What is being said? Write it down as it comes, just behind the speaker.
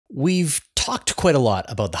We've talked quite a lot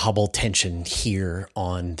about the Hubble tension here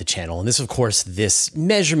on the channel. And this, of course, this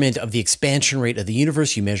measurement of the expansion rate of the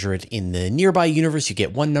universe. You measure it in the nearby universe, you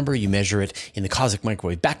get one number. You measure it in the cosmic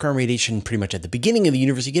microwave background radiation, pretty much at the beginning of the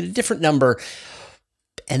universe, you get a different number.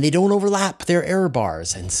 And they don't overlap their error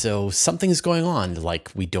bars. And so something's going on,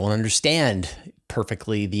 like we don't understand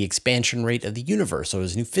perfectly the expansion rate of the universe. So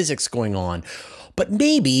there's new physics going on. But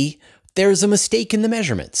maybe there's a mistake in the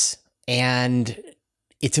measurements. And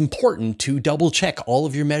it's important to double check all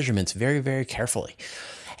of your measurements very, very carefully.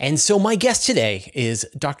 And so my guest today is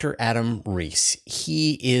Dr. Adam Riess.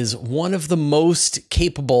 He is one of the most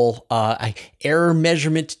capable error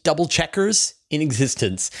measurement double checkers in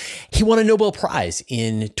existence. He won a Nobel Prize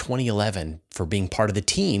in 2011 for being part of the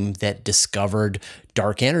team that discovered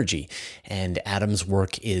dark energy. And Adam's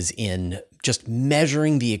work is in just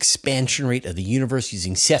measuring the expansion rate of the universe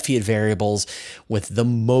using Cepheid variables with the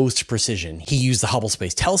most precision. He used the Hubble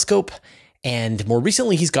Space Telescope, and more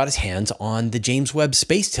recently, he's got his hands on the James Webb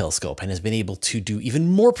Space Telescope and has been able to do even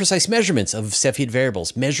more precise measurements of Cepheid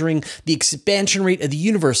variables, measuring the expansion rate of the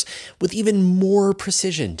universe with even more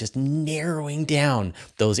precision, just narrowing down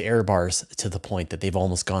those error bars to the point that they've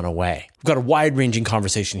almost gone away. We've got a wide-ranging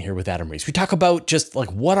conversation here with Adam Riess. We talk about just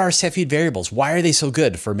like, what are Cepheid variables? Why are they so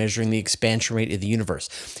good for measuring the expansion rate of the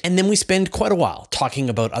universe? And then we spend quite a while talking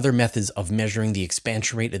about other methods of measuring the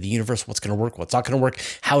expansion rate of the universe, what's going to work, what's not going to work,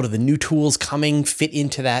 how do the new tools coming fit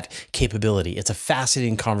into that capability. It's a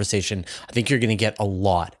fascinating conversation. I think you're going to get a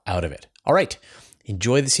lot out of it. All right,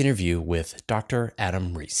 enjoy this interview with Dr.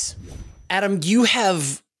 Adam Riess. Adam, you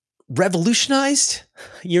have revolutionized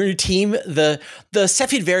your team the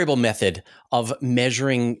Cepheid variable method of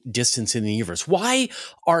measuring distance in the universe. Why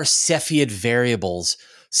are Cepheid variables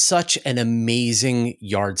such an amazing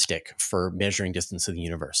yardstick for measuring distance in the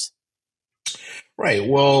universe? Right.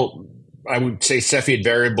 Well, I would say Cepheid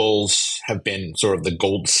variables have been sort of the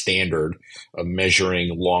gold standard of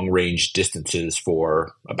measuring long-range distances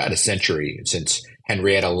for about a century, since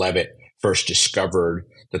Henrietta Leavitt first discovered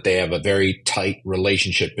that they have a very tight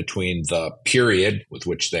relationship between the period with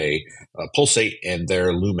which they pulsate and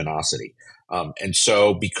their luminosity. And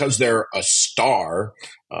so because they're a star,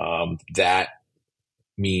 that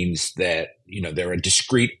means that, they're a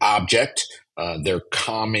discrete object. They're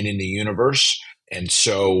common in the universe. And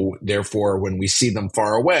so, therefore, when we see them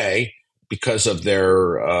far away, because of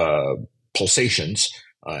their pulsations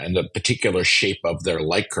and the particular shape of their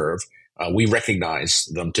light curve, we recognize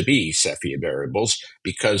them to be Cepheid variables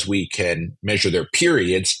because we can measure their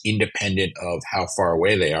periods independent of how far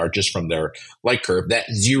away they are just from their light curve. That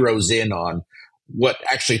zeroes in on what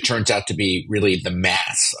actually turns out to be really the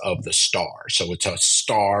mass of the star. So it's a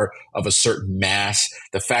star of a certain mass.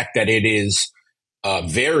 The fact that it is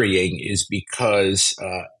varying is because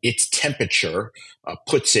its temperature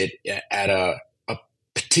puts it at a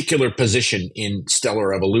particular position in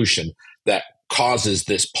stellar evolution that causes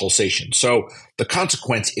this pulsation. So the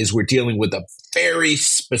consequence is we're dealing with a very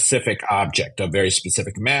specific object, a very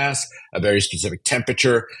specific mass, a very specific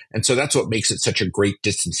temperature. And so that's what makes it such a great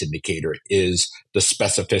distance indicator, is the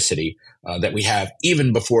specificity that we have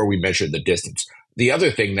even before we measure the distance. The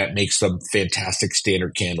other thing that makes them fantastic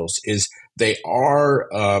standard candles is they are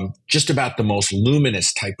just about the most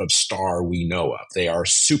luminous type of star we know of. They are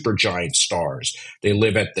supergiant stars. They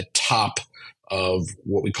live at the top of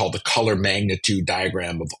what we call the color magnitude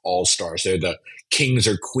diagram of all stars. They're the kings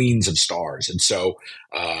or queens of stars. And so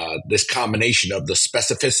this combination of the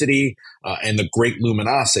specificity and the great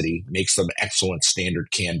luminosity makes them excellent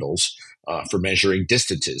standard candles for measuring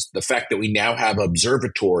distances. The fact that we now have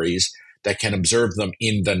observatories that can observe them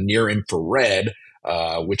in the near infrared,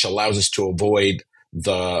 which allows us to avoid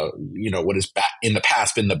what has in the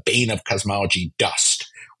past been the bane of cosmology, dust,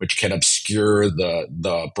 which can obscure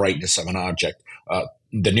the brightness of an object.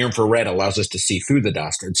 The near infrared allows us to see through the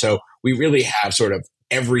dust. And so we really have sort of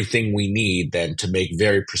everything we need then to make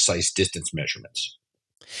very precise distance measurements.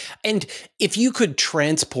 And if you could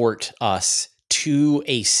transport us to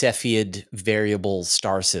a Cepheid variable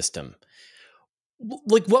star system,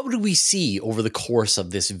 like, what would we see over the course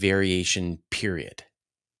of this variation period?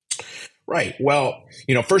 Right. Well,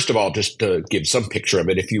 first of all, just to give some picture of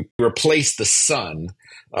it, if you replace the sun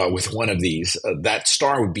with one of these, that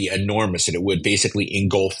star would be enormous and it would basically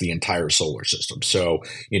engulf the entire solar system. So,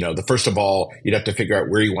 first of all, you'd have to figure out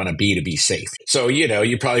where you want to be safe. So,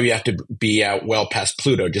 you probably have to be out well past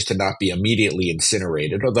Pluto just to not be immediately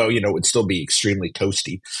incinerated, although, it would still be extremely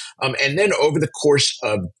toasty. And then over the course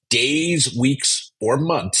of days, weeks, or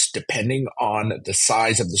months, depending on the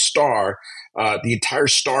size of the star, the entire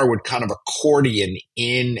star would kind of accordion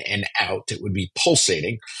in and out. It would be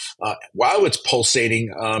pulsating. While it's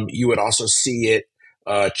pulsating, you would also see it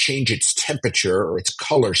change its temperature or its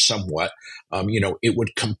color somewhat. It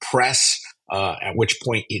would compress, at which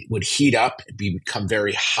point it would heat up, become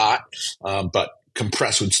very hot, but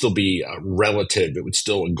compress would still be relative. It would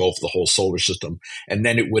still engulf the whole solar system. And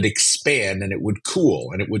then it would expand and it would cool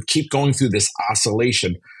and it would keep going through this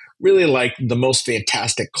oscillation, really like the most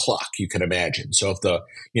fantastic clock you can imagine. So if the,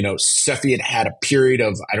 Cepheid had a period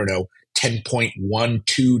of,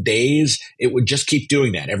 10.12 days, it would just keep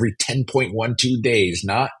doing that every 10.12 days,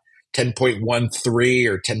 not 10.13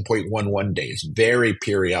 or 10.11 days, very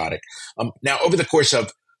periodic. Now, over the course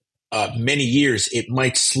of many years, it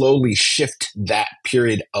might slowly shift that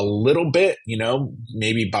period a little bit,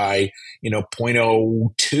 maybe by,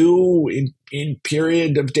 0.02 in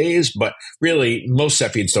period of days. But really, most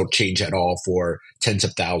Cepheids don't change at all for tens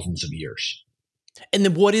of thousands of years. And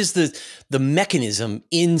then what is the mechanism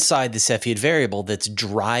inside the Cepheid variable that's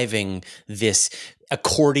driving this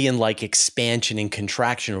accordion-like expansion and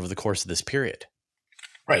contraction over the course of this period?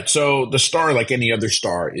 Right. So the star, like any other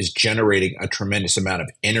star, is generating a tremendous amount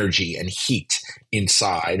of energy and heat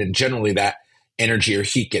inside. And generally that energy or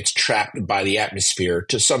heat gets trapped by the atmosphere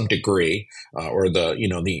to some degree, or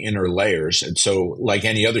the inner layers. And so like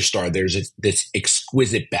any other star, there's this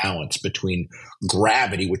exquisite balance between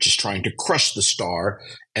gravity, which is trying to crush the star,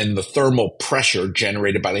 and the thermal pressure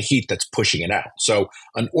generated by the heat that's pushing it out. So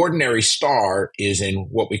an ordinary star is in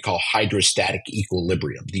what we call hydrostatic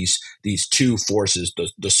equilibrium. These two forces,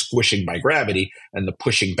 the squishing by gravity and the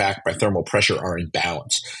pushing back by thermal pressure, are in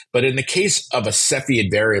balance. But in the case of a Cepheid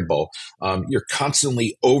variable, you're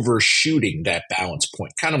constantly overshooting that balance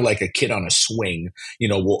point, kind of like a kid on a swing,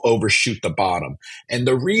 will overshoot the bottom. And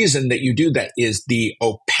the reason that you do that is the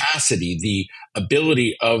opacity, the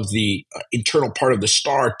ability of the internal part of the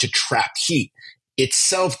star to trap heat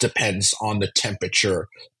itself depends on the temperature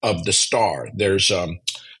of the star.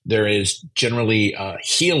 There is generally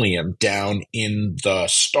helium down in the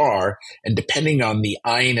star, and depending on the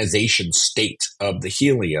ionization state of the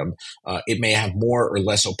helium, it may have more or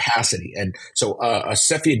less opacity. And so a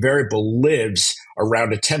Cepheid variable lives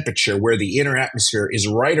around a temperature where the inner atmosphere is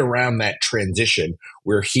right around that transition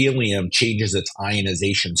where helium changes its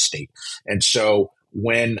ionization state. And so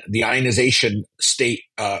when the ionization state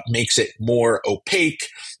makes it more opaque,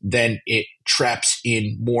 then it traps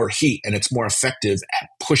in more heat and it's more effective at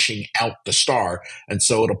pushing out the star. And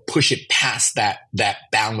so it'll push it past that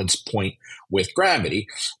balance point with gravity.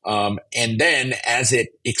 And then as it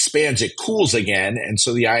expands, it cools again. And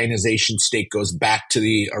so the ionization state goes back to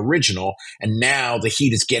the original. And now the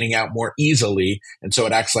heat is getting out more easily. And so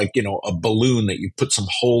it acts like, a balloon that you put some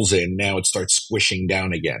holes in. Now it starts squishing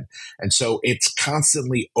down again. And so it's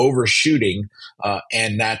constantly overshooting.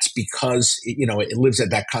 And that's because, it lives at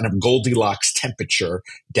that kind of Goldilocks temperature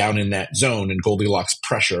down in that zone, and Goldilocks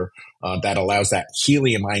pressure that allows that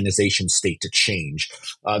helium ionization state to change.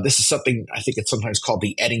 This is something, I think it's sometimes called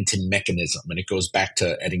the Eddington mechanism, and it goes back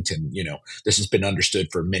to Eddington. This has been understood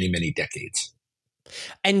for many, many decades.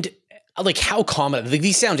 And like, how common,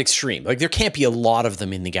 these sound extreme. Like, there can't be a lot of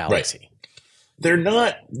them in the galaxy. Right. They're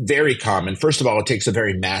not very common. First of all, it takes a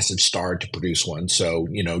very massive star to produce one. So,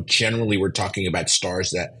 generally we're talking about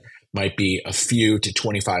stars that might be a few to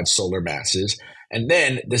 25 solar masses. And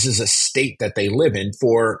then this is a state that they live in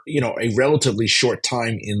for, a relatively short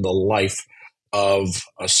time in the life of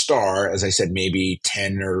a star. As I said, maybe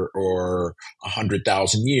 10 or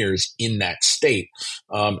 100,000 years in that state.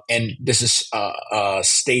 And this is a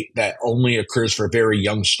state that only occurs for very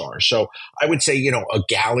young stars. So I would say, a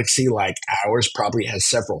galaxy like ours probably has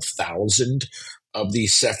several thousand of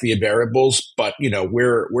these Cepheid variables, but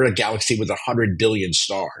we're a galaxy with 100 billion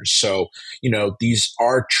stars. So these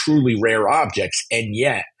are truly rare objects, and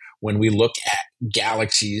yet when we look at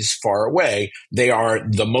galaxies far away, they are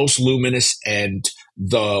the most luminous and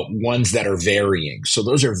the ones that are varying. So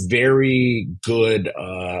those are very good.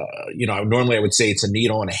 Normally I would say it's a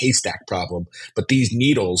needle in a haystack problem, but these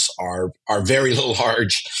needles are very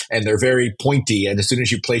large and they're very pointy. And as soon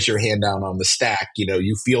as you place your hand down on the stack,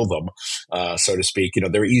 you feel them, so to speak.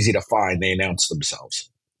 They're easy to find. They announce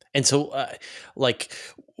themselves. And so,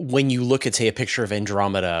 when you look at, say, a picture of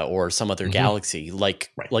Andromeda or some other galaxy, like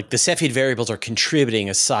the Cepheid variables are contributing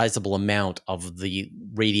a sizable amount of the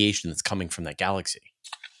radiation that's coming from that galaxy.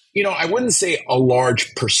 I wouldn't say a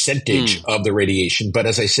large percentage of the radiation, but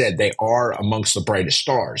as I said, they are amongst the brightest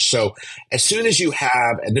stars. So as soon as you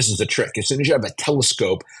have, and this is the trick, as soon as you have a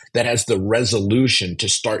telescope that has the resolution to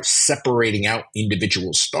start separating out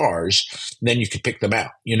individual stars, then you can pick them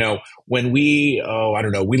out. When we, I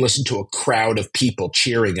don't know, we listen to a crowd of people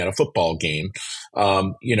cheering at a football game,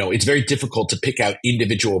 it's very difficult to pick out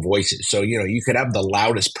individual voices. So, you could have the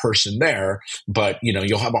loudest person there, but,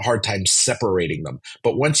 you'll have a hard time separating them.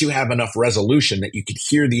 But once you have enough resolution that you can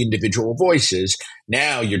hear the individual voices,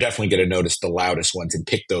 now you're definitely going to notice the loudest ones and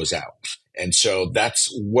pick those out. And so that's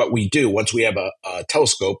what we do. Once we have a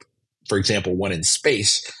telescope, for example, one in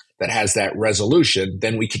space that has that resolution,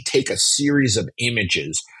 then we could take a series of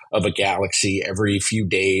images of a galaxy every few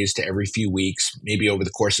days to every few weeks, maybe over the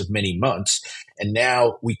course of many months. And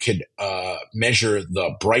now we could measure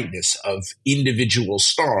the brightness of individual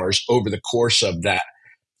stars over the course of that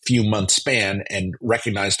few month span and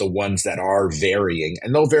recognize the ones that are varying.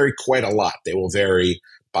 And they'll vary quite a lot. They will vary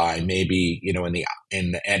by maybe,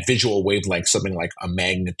 at visual wavelength, something like a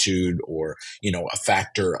magnitude or, a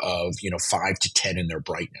factor of, 5 to 10 in their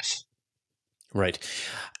brightness. Right.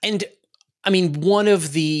 And I mean, one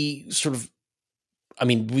of the sort of,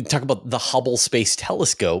 we talk about the Hubble Space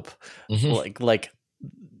Telescope, like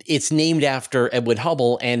it's named after Edwin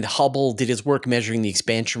Hubble, and Hubble did his work measuring the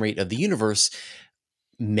expansion rate of the universe,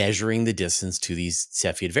 measuring the distance to these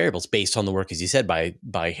Cepheid variables based on the work, as you said,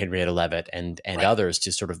 by Henrietta Leavitt and others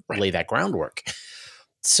to sort of lay that groundwork.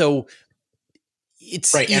 So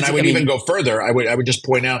it's right. And I would even go further. I would just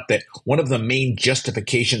point out that one of the main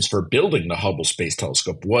justifications for building the Hubble Space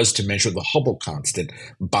Telescope was to measure the Hubble constant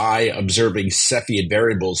by observing Cepheid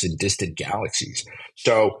variables in distant galaxies.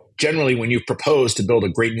 So generally, when you propose to build a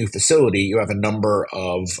great new facility, you have a number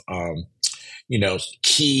of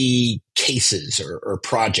key cases or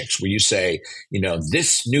projects where you say,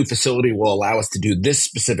 this new facility will allow us to do this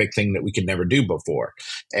specific thing that we could never do before.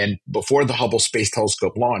 And before the Hubble Space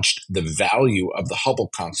Telescope launched, the value of the Hubble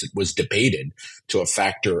constant was debated to a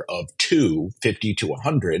factor of 50 to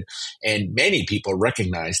 100. And many people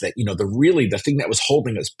recognized that, the thing that was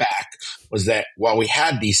holding us back was that while we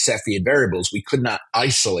had these Cepheid variables, we could not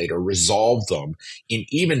isolate or resolve them in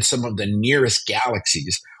even some of the nearest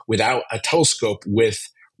galaxies without a telescope with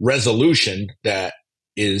resolution that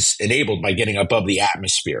is enabled by getting above the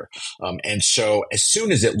atmosphere. And so as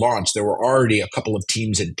soon as it launched, there were already a couple of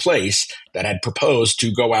teams in place that had proposed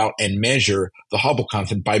to go out and measure the Hubble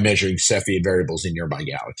constant by measuring Cepheid variables in nearby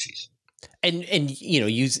galaxies. And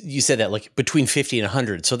you said that like between 50 and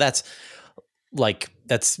 100. So that's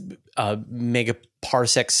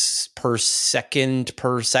megaparsecs per second.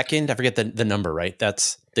 I forget the number, right?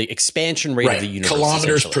 That's the expansion rate of the universe.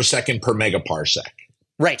 Kilometers per second per megaparsec.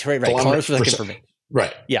 Right. Kilometers per second per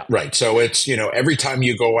Right. Yeah. Right. So it's, every time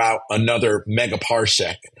you go out another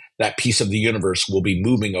megaparsec, that piece of the universe will be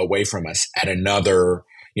moving away from us at another,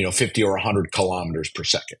 50 or 100 kilometers per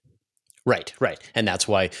second. Right. And that's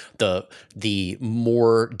why the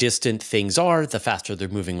more distant things are, the faster they're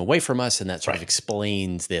moving away from us. And that sort of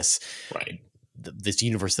explains this, this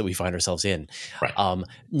universe that we find ourselves in. Right.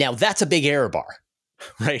 Now that's a big error bar,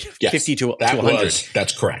 right? Yes, 50 to 100.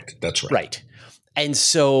 That's correct. That's right. Right. And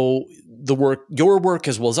so your work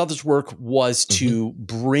as well as others' work was to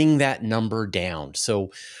bring that number down.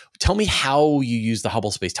 So tell me how you use the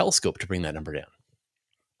Hubble Space Telescope to bring that number down.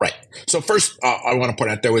 Right. So first, I want to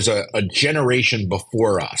point out there was a generation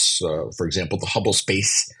before us, for example, the Hubble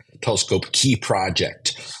Space Telescope Key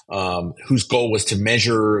Project, whose goal was to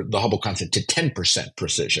measure the Hubble constant to 10%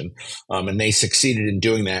 precision. And they succeeded in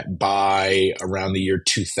doing that by around the year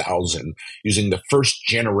 2000, using the first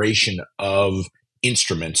generation of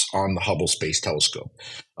instruments on the Hubble Space Telescope.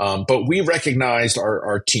 But we recognized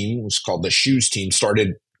our team, was called the SHOES team,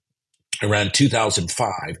 started around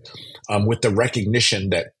 2005 with the recognition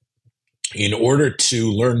that in order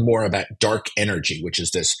to learn more about dark energy, which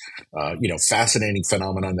is this fascinating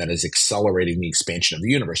phenomenon that is accelerating the expansion of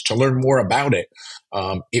the universe, to learn more about it,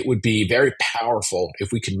 it would be very powerful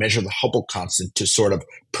if we could measure the Hubble constant to sort of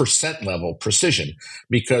percent level precision,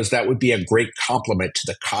 because that would be a great complement to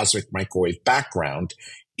the cosmic microwave background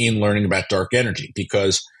in learning about dark energy.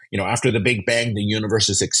 Because after the Big Bang, the universe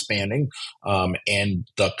is expanding, and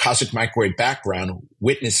the cosmic microwave background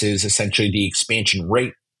witnesses essentially the expansion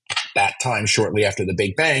rate at that time, shortly after the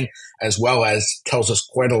Big Bang, as well as tells us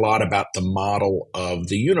quite a lot about the model of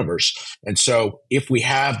the universe. And so if we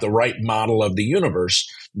have the right model of the universe,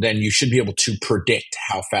 then you should be able to predict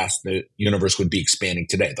how fast the universe would be expanding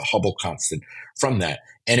today, the Hubble constant from that.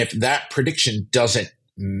 And if that prediction doesn't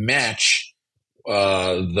match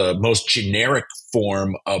the most generic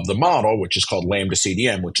form of the model, which is called lambda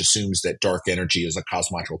CDM, which assumes that dark energy is a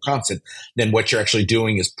cosmological constant, then what you're actually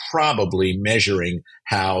doing is probably measuring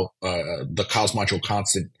how the cosmological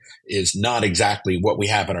constant is not exactly what we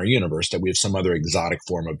have in our universe, that we have some other exotic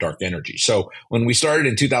form of dark energy. So when we started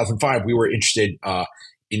in 2005, we were interested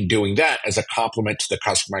in doing that as a complement to the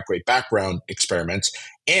cosmic microwave background experiments,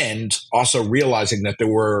 and also realizing that there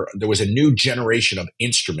was a new generation of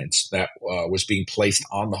instruments that was being placed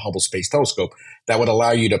on the Hubble Space Telescope that would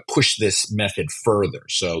allow you to push this method further.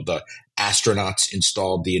 So the astronauts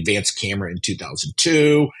installed the advanced camera in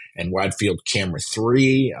 2002 and wide field camera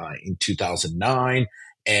 3 in 2009.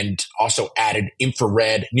 And also added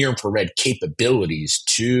near infrared capabilities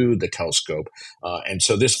to the telescope. And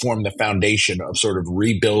so this formed the foundation of sort of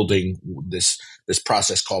rebuilding this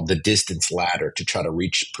process called the distance ladder to try to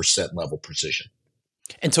reach percent level precision.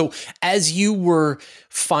 And so as you were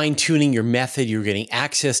fine-tuning your method, you were getting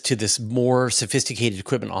access to this more sophisticated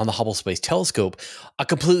equipment on the Hubble Space Telescope. A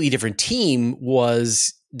completely different team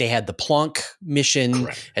they had the Planck mission,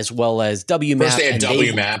 correct, as well as WMAP. First they had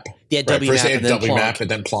WMAP. First they had WMAP and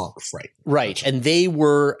then Planck, right. Right. Gotcha. And they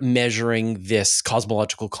were measuring this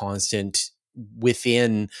cosmological constant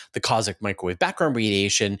within the cosmic microwave background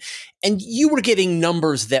radiation. And you were getting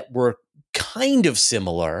numbers that were kind of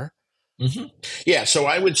similar. Mm-hmm. Yeah. So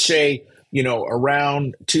I would say,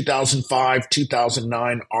 around 2005,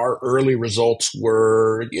 2009, our early results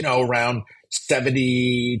were, around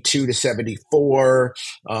 72 to 74,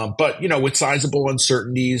 but, with sizable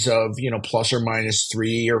uncertainties of, plus or minus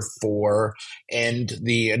 3 or 4. And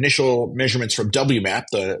the initial measurements from WMAP,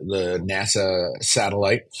 the NASA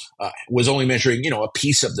satellite, was only measuring, a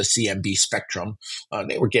piece of the CMB spectrum.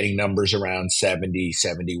 They were getting numbers around 70,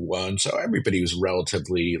 71. So everybody was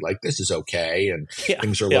relatively like, this is okay. And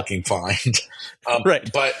things are looking fine.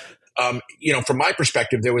 Right. But from my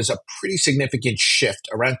perspective, there was a pretty significant shift.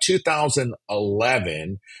 Around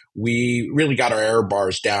 2011, we really got our error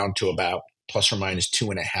bars down to about plus or minus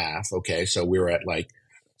 2.5. Okay. So we were at like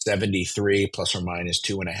 73 plus or minus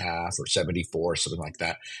 2.5 or 74, something like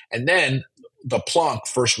that. And then the Planck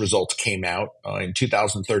first results came out in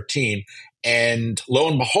 2013. And lo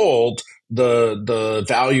and behold, the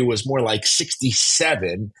value was more like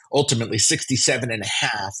 67, ultimately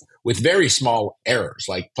 67.5, with very small errors,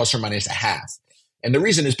 like plus or minus a half. And the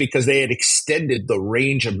reason is because they had extended the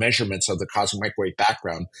range of measurements of the cosmic microwave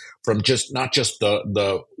background from not just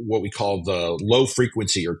the what we call the low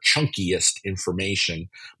frequency or chunkiest information,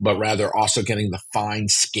 but rather also getting the fine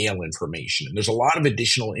scale information. And there's a lot of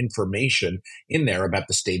additional information in there about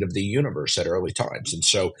the state of the universe at early times. And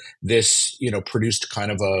so this, produced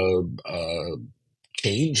kind of a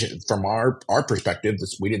change from our perspective.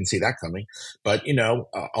 We didn't see that coming, but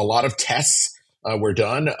a lot of tests were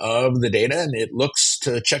done of the data, and it looks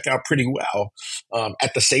to check out pretty well.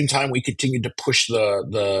 At the same time, we continued to push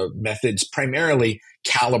the methods, primarily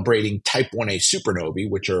calibrating type 1a supernovae,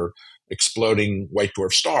 which are exploding white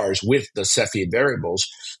dwarf stars, with the Cepheid variables,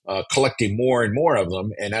 collecting more and more of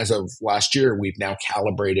them. And as of last year, we've now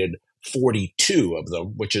calibrated 42 of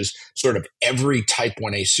them, which is sort of every type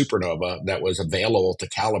 1a supernova that was available to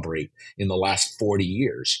calibrate in the last 40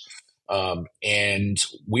 years. And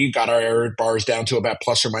we got our error bars down to about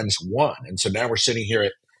plus or minus 1. And so now we're sitting here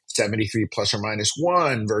at 73 plus or minus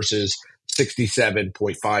 1 versus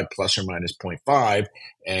 67.5 plus or minus 0.5.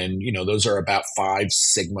 And, those are about 5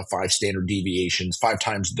 standard deviations, 5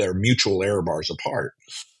 times their mutual error bars apart.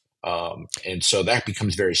 And so that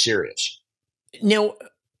becomes very serious. Now,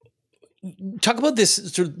 talk about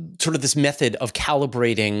this sort of this method of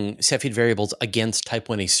calibrating Cepheid variables against type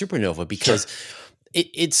 1a supernova, because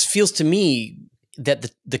it feels to me that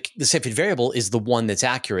the Cepheid variable is the one that's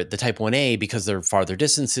accurate. The type 1a, because they're farther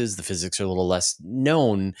distances, the physics are a little less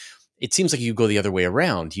known. It seems like you go the other way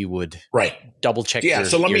around. You would double check your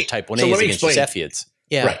type 1a's against your Cepheids.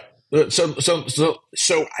 Yeah. Right.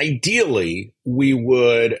 So ideally, we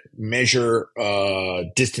would measure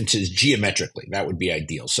distances geometrically. That would be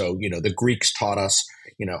ideal. So, the Greeks taught us,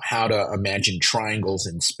 how to imagine triangles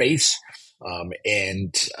in space.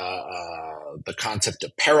 And the concept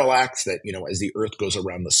of parallax, that, as the Earth goes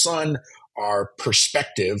around the sun, our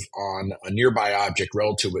perspective on a nearby object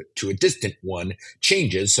relative to a distant one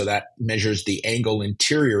changes. So that measures the angle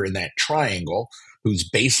interior in that triangle, whose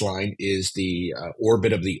baseline is the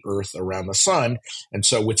orbit of the Earth around the sun. And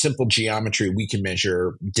so with simple geometry, we can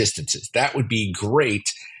measure distances. That would be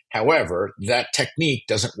great. However, that technique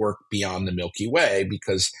doesn't work beyond the Milky Way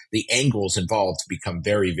because the angles involved become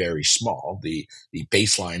very, very small. The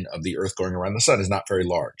baseline of the Earth going around the sun is not very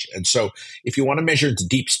large. And so if you want to measure into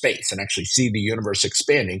deep space and actually see the universe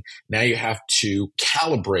expanding, now you have to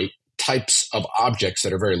calibrate types of objects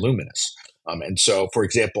that are very luminous. And so, for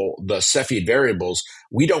example, the Cepheid variables,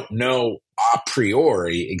 we don't know a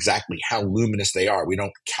priori exactly how luminous they are. We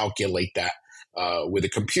don't calculate that with a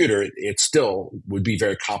computer. It still would be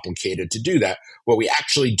very complicated to do that. What we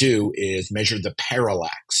actually do is measure the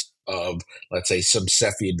parallax of, let's say, some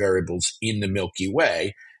Cepheid variables in the Milky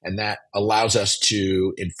Way, and that allows us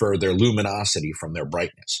to infer their luminosity from their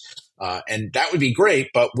brightness. And that would be great,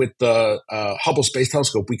 but with the Hubble Space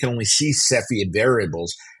Telescope, we can only see Cepheid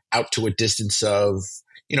variables out to a distance of,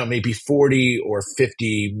 maybe 40 or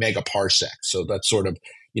 50 megaparsecs. So that's sort of,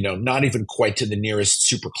 not even quite to the nearest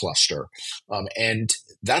supercluster. And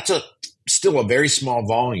that's still a very small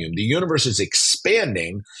volume. The universe is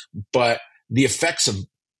expanding, but the effects of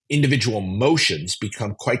individual motions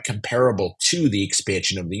become quite comparable to the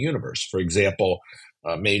expansion of the universe. For example,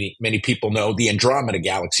 many people know the Andromeda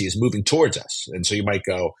galaxy is moving towards us. And so you might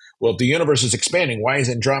go, well, if the universe is expanding, why is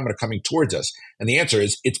Andromeda coming towards us? And the answer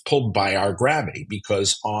is it's pulled by our gravity,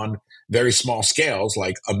 because on very small scales,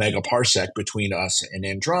 like a megaparsec between us and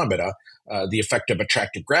Andromeda, the effect of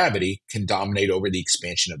attractive gravity can dominate over the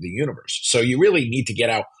expansion of the universe. So you really need to get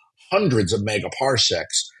out hundreds of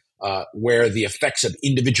megaparsecs where the effects of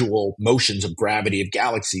individual motions of gravity of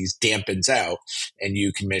galaxies dampens out, and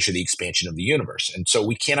you can measure the expansion of the universe. And so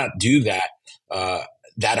we cannot do that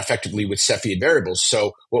that effectively with Cepheid variables.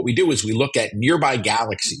 So what we do is we look at nearby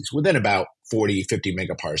galaxies within about 40, 50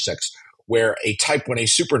 megaparsecs, where a type 1a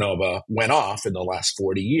supernova went off in the last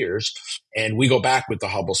 40 years. And we go back with the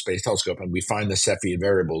Hubble Space Telescope and we find the Cepheid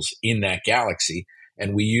variables in that galaxy.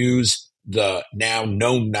 And we use the now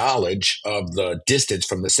known knowledge of the distance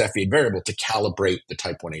from the Cepheid variable to calibrate the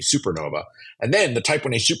type 1a supernova. And then the type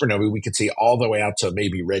 1a supernova, we can see all the way out to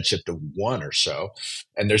maybe redshift of 1 or so.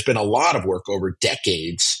 And there's been a lot of work over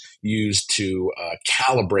decades used to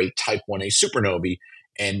calibrate type 1a supernovae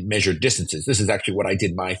and measure distances. This is actually what I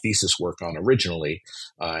did my thesis work on originally,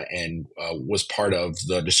 and was part of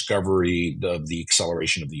the discovery of the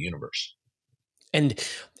acceleration of the universe.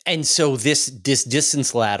 And so this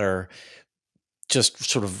distance ladder just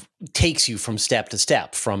sort of takes you from step to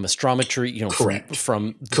step, from astrometry,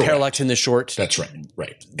 from the parallax in the short. That's right.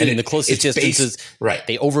 And in the closest distances,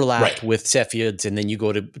 they overlap with Cepheids, and then you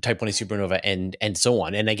go to type 1a supernova and so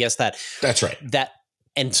on. And I guess that's right.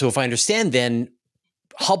 And so if I understand, then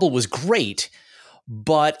Hubble was great,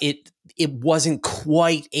 but it wasn't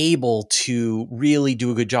quite able to really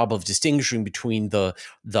do a good job of distinguishing between the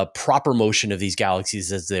proper motion of these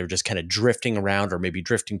galaxies as they're just kind of drifting around or maybe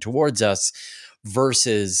drifting towards us,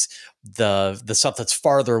 versus the stuff that's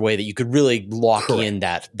farther away that you could really lock in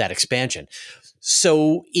that expansion.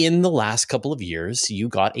 So in the last couple of years, you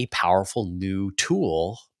got a powerful new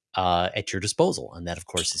tool at your disposal, and that, of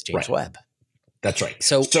course, is James Webb. That's right.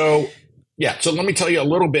 So let me tell you a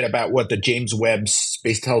little bit about what the James Webb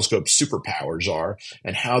Space Telescope superpowers are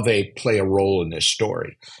and how they play a role in this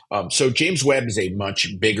story. So James Webb is a much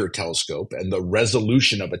bigger telescope, and the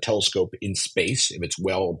resolution of a telescope in space, if it's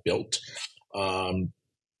well built,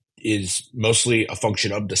 is mostly a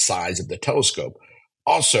function of the size of the telescope.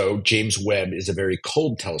 Also, James Webb is a very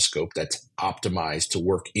cold telescope that's optimized to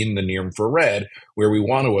work in the near infrared, where we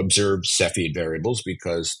want to observe Cepheid variables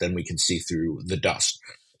because then we can see through the dust.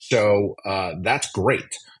 So that's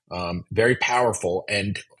great, very powerful.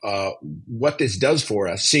 And what this does for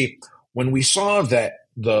us, see, when we saw that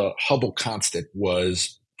the Hubble constant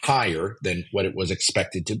was higher than what it was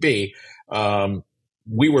expected to be,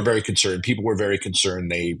 we were very concerned. People were very concerned.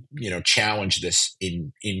 They, challenged this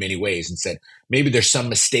in many ways and said, maybe there's some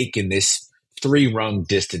mistake in this 3-rung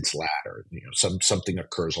distance ladder. Something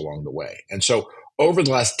occurs along the way. And so over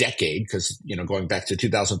the last decade, because, going back to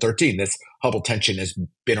 2013, this Hubble tension has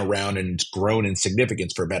been around and it's grown in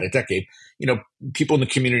significance for about a decade. People in the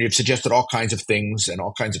community have suggested all kinds of things and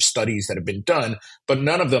all kinds of studies that have been done, but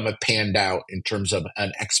none of them have panned out in terms of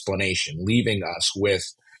an explanation, leaving us with,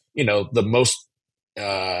 the most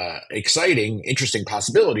exciting, interesting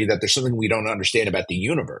possibility that there's something we don't understand about the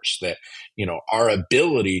universe, that, our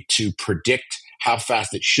ability to predict how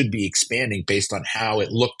fast it should be expanding based on how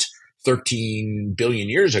it looked 13 billion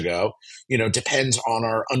years ago, depends on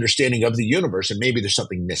our understanding of the universe, and maybe there's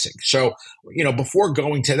something missing. So, before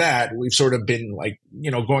going to that, we've sort of been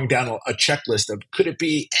going down a checklist of, could it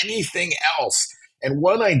be anything else? And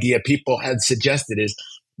one idea people had suggested is,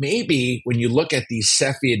 maybe when you look at these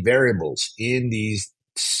Cepheid variables in these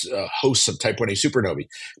hosts of type 1a supernovae,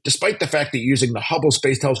 despite the fact that using the Hubble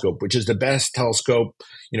Space Telescope, which is the best telescope,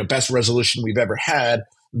 best resolution we've ever had,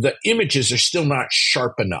 the images are still not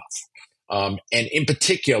sharp enough. And in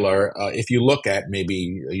particular, if you look at,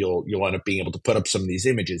 maybe you'll end up being able to put up some of these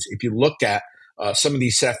images. If you look at some of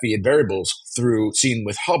these Cepheid variables seen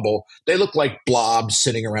with Hubble, they look like blobs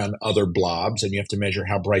sitting around other blobs, and you have to measure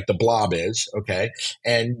how bright the blob is. Okay.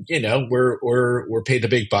 And, we're paid the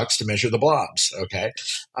big bucks to measure the blobs. Okay.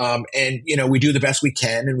 And, we do the best we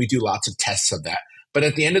can, and we do lots of tests of that. But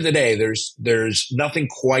at the end of the day, there's nothing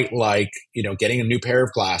quite like, getting a new pair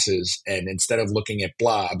of glasses, and instead of looking at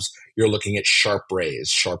blobs, you're looking at sharp rays,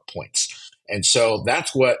 sharp points. And so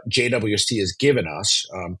that's what JWST has given us.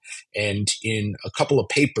 And in a couple of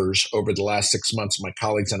papers over the last 6 months, my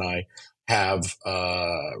colleagues and I have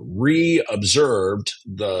re-observed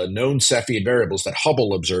the known Cepheid variables that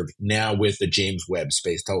Hubble observed now with the James Webb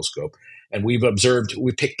Space Telescope. And we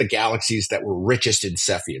picked the galaxies that were richest in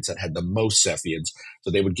Cepheids, that had the most Cepheids,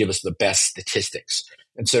 so they would give us the best statistics.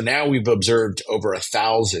 And so now we've observed over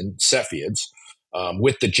 1,000 Cepheids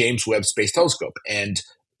with the James Webb Space Telescope. And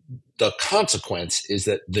the consequence is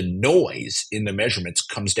that the noise in the measurements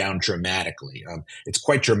comes down dramatically. It's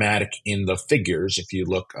quite dramatic in the figures. If you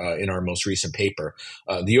look in our most recent paper,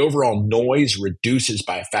 the overall noise reduces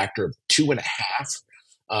by a factor of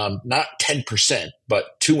 2.5, not 10%,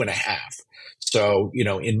 but 2.5. So,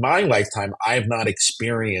 in my lifetime, I have not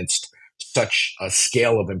experienced such a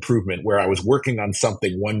scale of improvement where I was working on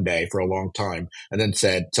something one day for a long time, and then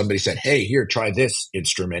somebody said, "Hey, here, try this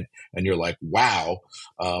instrument." And you're like, wow.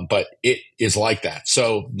 But it is like that.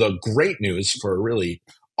 So the great news for really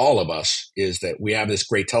all of us is that we have this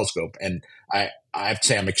great telescope. And I have to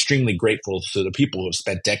say, I'm extremely grateful to the people who have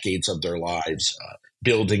spent decades of their lives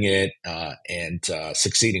building it and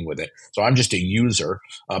succeeding with it. So I'm just a user.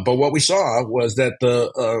 But what we saw was that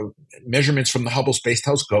the measurements from the Hubble Space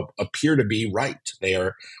Telescope appear to be right.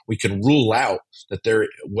 We can rule out that there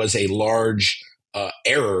was a large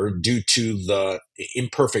error due to the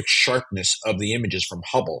imperfect sharpness of the images from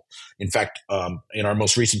Hubble. In fact, in our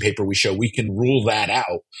most recent paper, we show we can rule that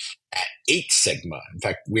out at 8 sigma. In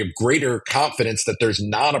fact, we have greater confidence that there's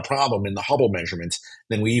not a problem in the Hubble measurements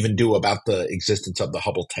than we even do about the existence of the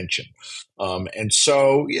Hubble tension. And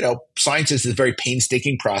so, science is a very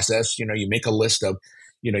painstaking process. You make a list of,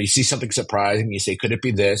 you see something surprising, you say, could it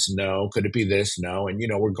be this? No. Could it be this? No. And,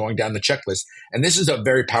 we're going down the checklist. And this is a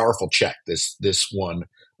very powerful check, this one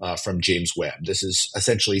from James Webb. This is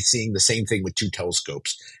essentially seeing the same thing with 2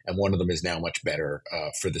 telescopes, and one of them is now much better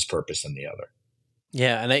for this purpose than the other.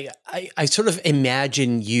 Yeah, and I sort of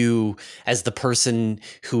imagine you as the person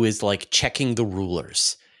who is like checking the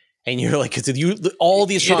rulers. And you're like, because all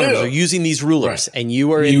the astronomers are using these rulers, right, and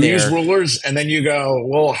you are in there. You use rulers, and then you go,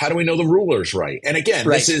 well, how do we know the ruler's right? And again,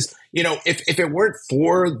 This is, if it weren't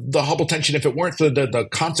for the Hubble tension, if it weren't for the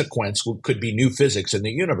consequence could be new physics in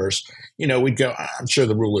the universe, we'd go, I'm sure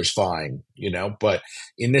the ruler's fine, But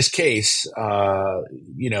in this case,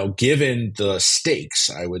 given the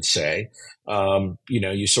stakes, I would say,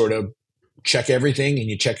 you sort of check everything, and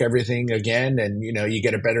you check everything again, and you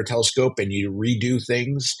get a better telescope, and you redo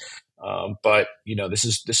things. But this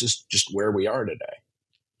is just where we are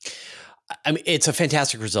today. I mean, it's a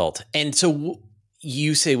fantastic result. And so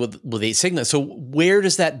you say with 8 sigma. So where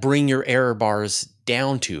does that bring your error bars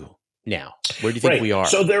down to now? Where do you think we are?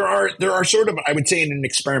 So there are sort of, I would say, in an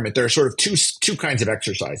experiment, there are sort of two kinds of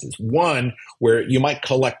exercises. One where you might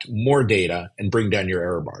collect more data and bring down your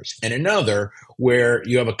error bars, and another where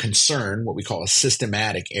you have a concern, what we call a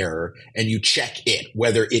systematic error, and you check it,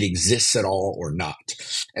 whether it exists at all or not.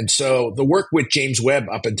 And so the work with James Webb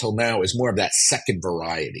up until now is more of that second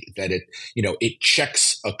variety, that it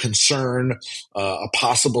checks a concern, a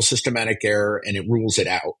possible systematic error, and it rules it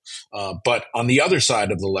out. But on the other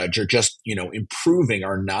side of the ledger, just, improving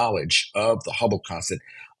our knowledge of the Hubble constant.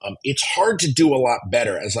 It's hard to do a lot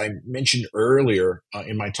better. As I mentioned earlier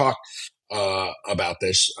in my talk about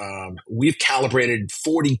this, we've calibrated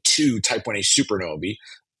 42 type 1a supernovae,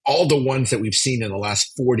 all the ones that we've seen in the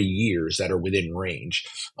last 40 years that are within range.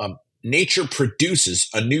 Nature produces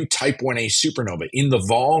a new type 1a supernova in the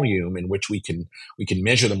volume in which we can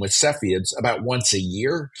measure them with Cepheids about once a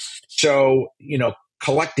year. So,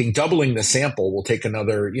 doubling the sample will take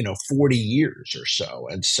another, 40 years or so.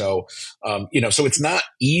 And so, so it's not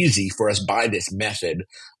easy for us by this method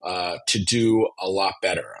to do a lot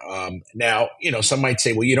better. Now, some might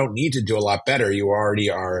say, well, you don't need to do a lot better. You already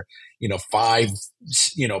are, 5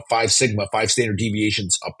 sigma, 5 standard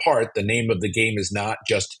deviations apart. The name of the game is not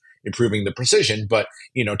just, improving the precision, but,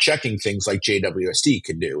 checking things like JWST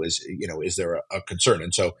can do is there a concern?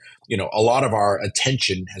 And so, a lot of our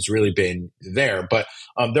attention has really been there, but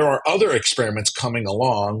there are other experiments coming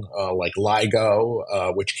along, like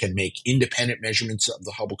LIGO, which can make independent measurements of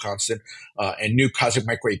the Hubble constant, and new cosmic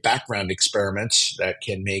microwave background experiments that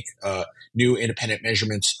can make new independent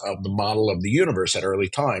measurements of the model of the universe at early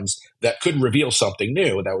times that could reveal something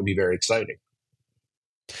new. That would be very exciting.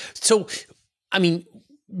 So, I mean,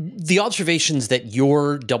 the observations that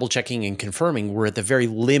you're double checking and confirming were at the very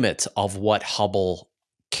limit of what Hubble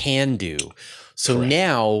can do. So Correct.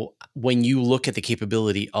 Now, when you look at the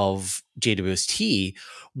capability of JWST,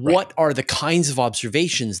 what are the kinds of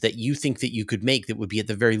observations that you think that you could make that would be at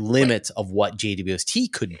the very limit of what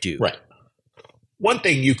JWST could do? Right. One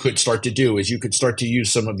thing you could start to do is you could start to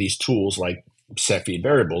use some of these tools like Cepheid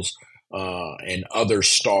variables and other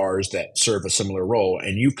stars that serve a similar role,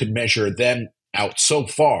 and you could measure them out so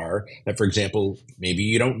far that, for example, maybe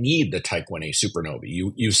you don't need the Type 1a supernova.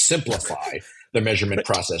 You simplify the measurement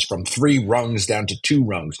process from 3 rungs down to 2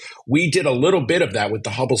 rungs. We did a little bit of that with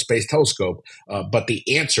the Hubble Space Telescope, but the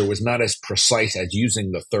answer was not as precise as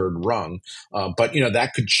using the 3rd rung. But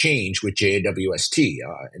that could change with JWST.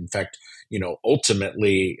 In fact,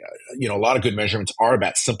 ultimately, a lot of good measurements are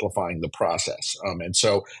about simplifying the process. And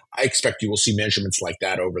so I expect you will see measurements like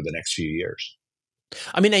that over the next few years.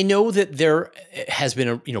 I mean, I know that there has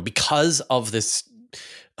been because of this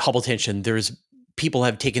Hubble tension, people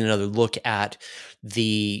have taken another look at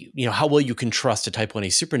the, how well you can trust a Type 1a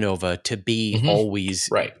supernova to be always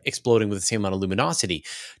exploding with the same amount of luminosity.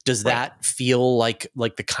 Does that feel like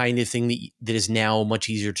the kind of thing that is now much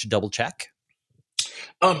easier to double check?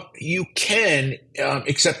 You can,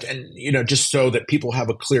 except, just so that people have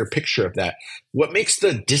a clear picture of that, what makes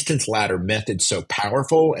the distance ladder method so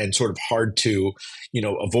powerful and sort of hard to,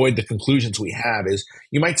 avoid the conclusions we have is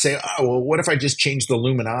you might say, oh, well, what if I just change the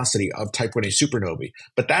luminosity of Type 1a supernovae?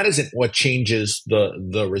 But that isn't what changes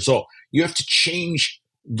the result. You have to change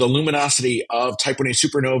the luminosity of Type 1a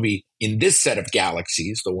supernovae in this set of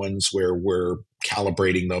galaxies, the ones where we're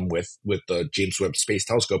calibrating them with the James Webb Space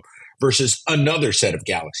Telescope, versus another set of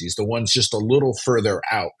galaxies, the ones just a little further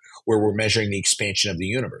out where we're measuring the expansion of the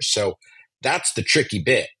universe. So that's the tricky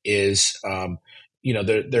bit is,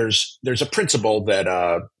 there's a principle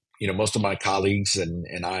that, most of my colleagues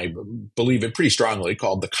and I believe in pretty strongly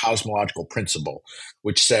called the cosmological principle,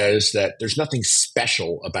 which says that there's nothing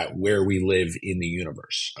special about where we live in the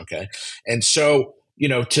universe. Okay. And so,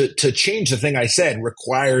 to change the thing I said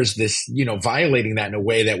requires this, violating that in a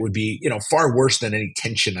way that would be, far worse than any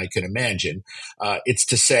tension I could imagine. It's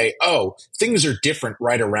to say, oh, things are different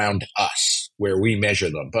right around us where we measure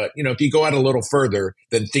them. But, if you go out a little further,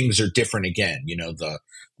 then things are different again.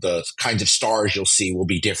 The kinds of stars you'll see will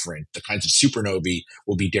be different. The kinds of supernovae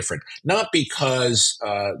will be different. Not because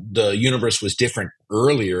the universe was different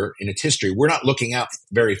earlier in its history. We're not looking out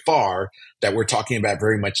very far, that we're talking about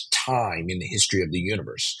very much time in the history of the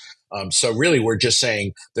universe. So really, we're just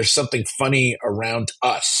saying there's something funny around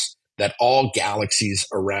us, that all galaxies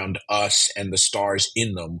around us and the stars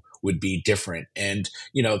in them would be different. And,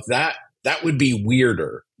 that would be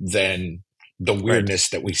weirder than the weirdness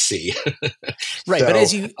that we see. Right. So, but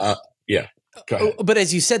as you, but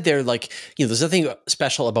as you said there, there's nothing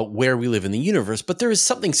special about where we live in the universe, but there is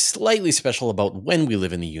something slightly special about when we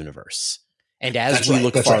live in the universe. And as we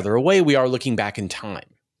look farther away, we are looking back in time.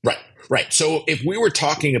 Right. So if we were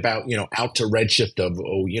talking about, out to redshift of,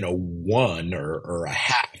 1 or a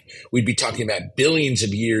half, we'd be talking about billions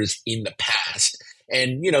of years in the past.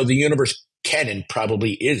 And, the universe can and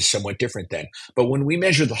probably is somewhat different then. But when we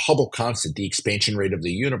measure the Hubble constant, the expansion rate of the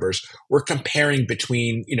universe, we're comparing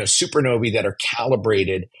between, supernovae that are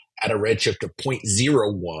calibrated at a redshift of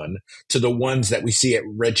 0.01 to the ones that we see at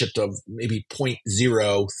redshift of maybe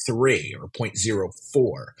 0.03 or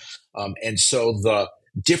 0.04. And so the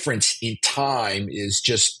difference in time is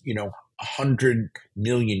just, 100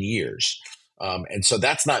 million years. And so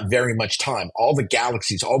that's not very much time. All the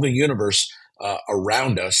galaxies, all the universe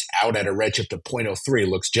around us out at a redshift of 0.03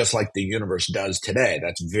 looks just like the universe does today.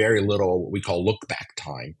 That's very little what we call look back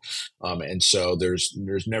time. And so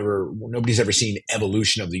nobody's ever seen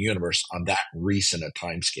evolution of the universe on that recent a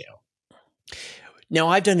time scale. Now,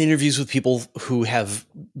 I've done interviews with people who have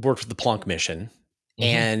worked with the Planck mission,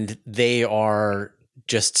 and they are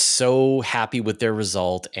just so happy with their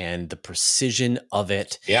result and the precision of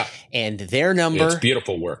it. Yeah. And their number. It's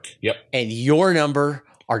beautiful work. Yep. And your number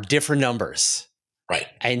are different numbers. Right.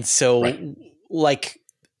 And so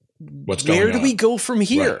what's where going do we on. go from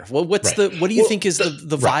here? Right. Well, what do you think is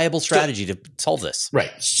the viable strategy to solve this?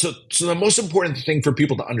 Right. So the most important thing for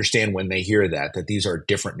people to understand when they hear that these are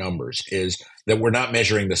different numbers is that we're not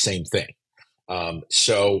measuring the same thing.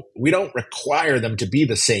 So we don't require them to be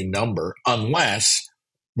the same number unless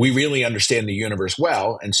we really understand the universe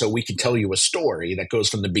well. And so we can tell you a story that goes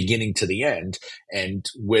from the beginning to the end and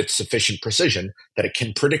with sufficient precision that it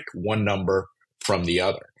can predict one number from the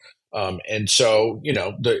other. And so,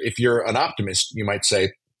 if you're an optimist, you might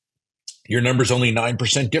say, your number's only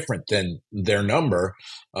 9% different than their number.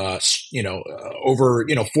 Over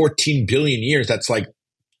 14 billion years, that's like,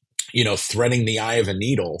 threading the eye of a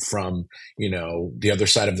needle from, the other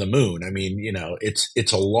side of the moon. I mean,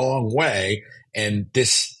 it's a long way. And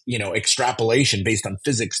this, extrapolation based on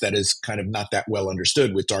physics that is kind of not that well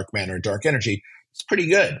understood with dark matter and dark energy, it's pretty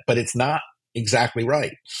good, but it's not exactly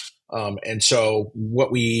right. And so what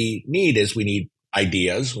we need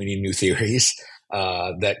ideas, we need new theories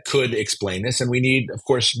that could explain this, and we need, of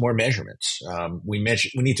course, more measurements. We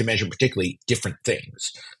need to measure particularly different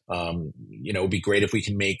things. It would be great if we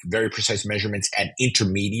can make very precise measurements at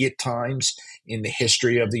intermediate times in the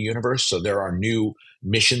history of the universe. So there are new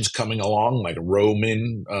missions coming along, like a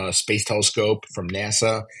Roman space telescope from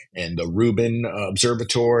NASA and the Rubin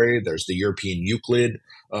Observatory. There's the European Euclid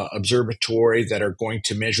Observatory that are going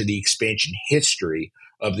to measure the expansion history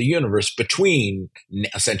of the universe between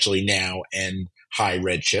essentially now and high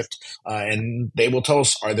redshift. And they will tell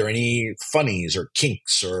us, are there any funnies or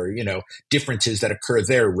kinks or, differences that occur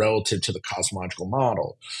there relative to the cosmological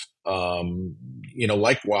model?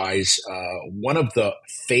 Likewise, one of the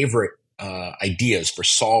favorite ideas for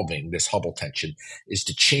solving this Hubble tension is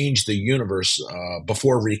to change the universe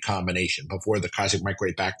before recombination, before the cosmic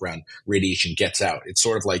microwave background radiation gets out. It's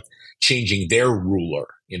sort of like changing their ruler.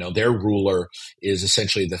 Their ruler is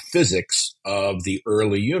essentially the physics of the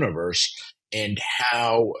early universe and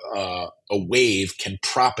how a wave can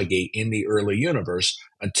propagate in the early universe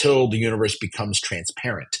until the universe becomes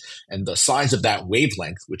transparent. And the size of that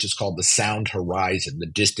wavelength, which is called the sound horizon, the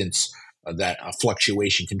distance that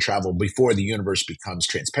fluctuation can travel before the universe becomes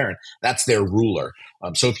transparent, that's their ruler.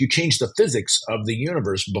 So if you change the physics of the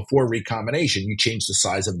universe before recombination, you change the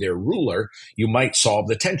size of their ruler, you might solve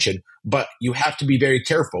the tension. But you have to be very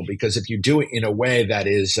careful, because if you do it in a way that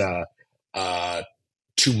is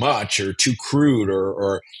too much or too crude,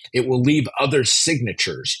 or it will leave other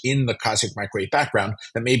signatures in the cosmic microwave background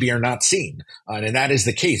that maybe are not seen. And that is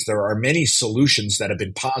the case. There are many solutions that have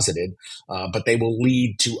been posited, but they will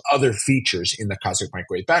lead to other features in the cosmic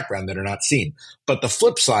microwave background that are not seen. But the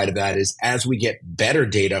flip side of that is, as we get better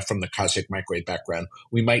data from the cosmic microwave background,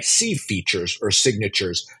 we might see features or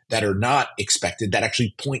signatures that are not expected that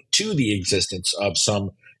actually point to the existence of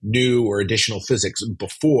some new or additional physics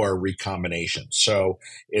before recombination. So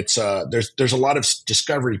it's there's a lot of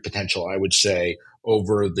discovery potential, I would say,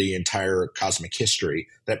 over the entire cosmic history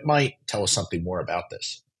that might tell us something more about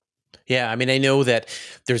this. Yeah, I mean, I know that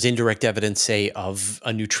there's indirect evidence, say, of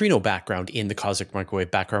a neutrino background in the cosmic microwave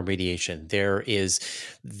background radiation. There is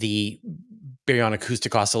the baryonic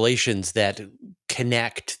acoustic oscillations that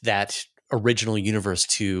connect that original universe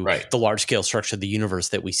to the large scale structure of the universe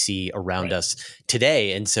that we see around us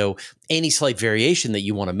today. And so any slight variation that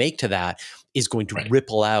you want to make to that is going to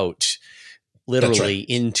ripple out literally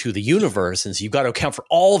into the universe. And so you've got to account for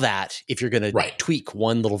all that if you're going to tweak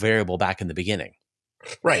one little variable back in the beginning.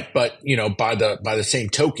 Right. But, by the same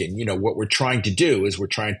token, what we're trying to do is we're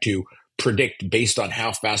trying to predict, based on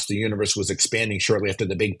how fast the universe was expanding shortly after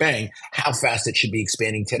the Big Bang, how fast it should be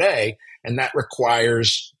expanding today. And that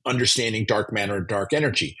requires understanding dark matter and dark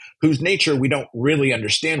energy, whose nature we don't really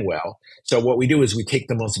understand well. So what we do is we take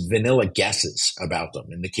the most vanilla guesses about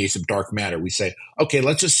them. In the case of dark matter, we say, okay,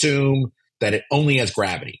 let's assume that it only has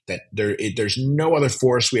gravity, that there's no other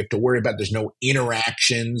force we have to worry about. There's no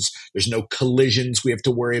interactions. There's no collisions we have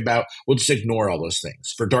to worry about. We'll just ignore all those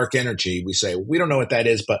things. For dark energy, we say, we don't know what that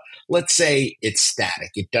is, but let's say it's static.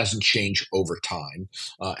 It doesn't change over time,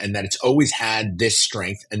 and that it's always had this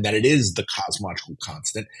strength, and that it is the cosmological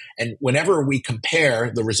constant. And whenever we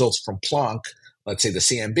compare the results from Planck, let's say the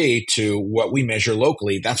CMB, to what we measure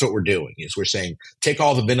locally, that's what we're doing, is we're saying, take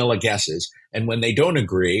all the vanilla guesses. And when they don't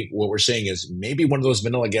agree, what we're saying is maybe one of those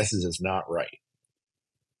vanilla guesses is not right.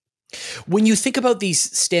 When you think about these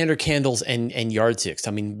standard candles and yardsticks,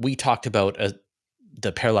 I mean, we talked about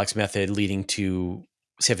the parallax method leading to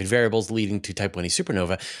Cepheid variables leading to type 1a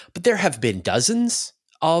supernova, but there have been dozens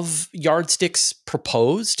of yardsticks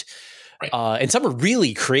proposed. Right. And some are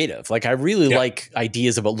really creative. Like I really Yeah. like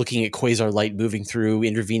ideas about looking at quasar light moving through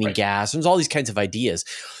intervening Right. gas. There's all these kinds of ideas.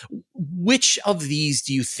 Which of these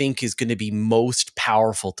do you think is going to be most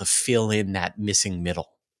powerful to fill in that missing middle?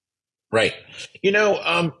 Right.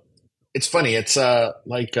 It's funny. It's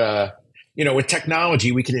with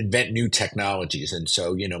technology, we can invent new technologies. And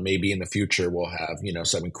so, maybe in the future we'll have,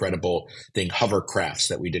 some incredible thing, hovercrafts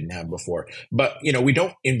that we didn't have before. But, we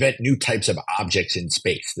don't invent new types of objects in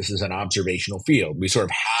space. This is an observational field. We sort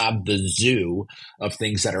of have the zoo of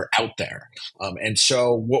things that are out there. And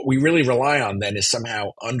so what we really rely on then is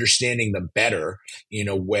somehow understanding them better in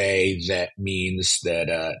a way that means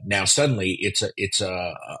that now suddenly it's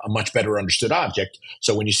a much better understood object.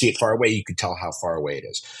 So when you see it far away, you can tell how far away it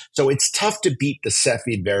is. So it's tough to beat the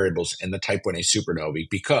Cepheid variables and the Type 1a supernovae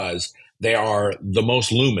because they are the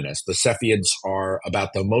most luminous. The Cepheids are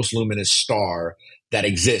about the most luminous star that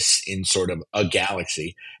exists in sort of a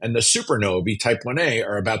galaxy. And the supernovae, Type 1a,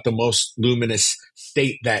 are about the most luminous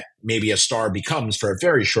state that maybe a star becomes for a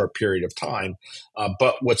very short period of time.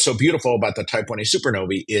 But what's so beautiful about the Type 1a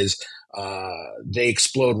supernovae is they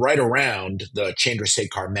explode right around the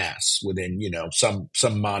Chandrasekhar mass within, some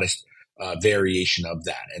modest variation of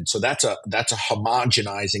that. And so that's a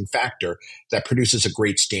homogenizing factor that produces a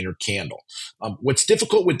great standard candle. What's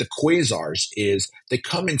difficult with the quasars is they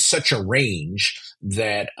come in such a range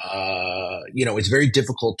that, it's very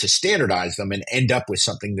difficult to standardize them and end up with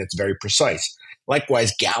something that's very precise.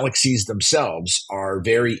 Likewise, galaxies themselves are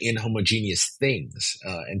very inhomogeneous things.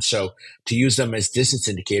 And so to use them as distance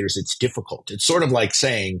indicators, it's difficult. It's sort of like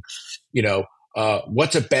saying,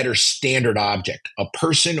 what's a better standard object, a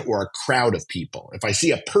person or a crowd of people? If I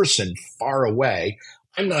see a person far away,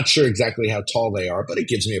 I'm not sure exactly how tall they are, but it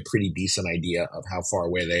gives me a pretty decent idea of how far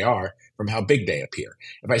away they are from how big they appear.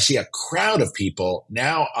 If I see a crowd of people,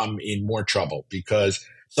 now I'm in more trouble because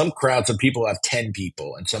some crowds of people have 10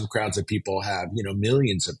 people and some crowds of people have,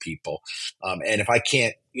 millions of people. And if I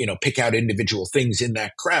can't, pick out individual things in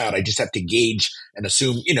that crowd, I just have to gauge and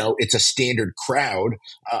assume, it's a standard crowd.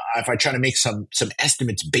 If I try to make some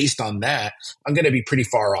estimates based on that, I'm going to be pretty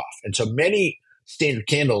far off. And so many standard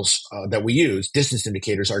candles that we use, distance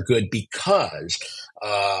indicators, are good because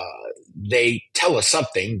they tell us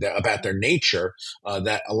something about their nature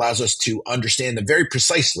that allows us to understand them very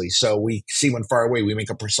precisely. So we see one far away, we make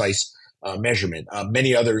a precise measurement.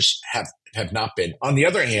 Many others have not been. On the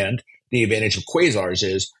other hand, the advantage of quasars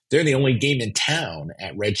is they're the only game in town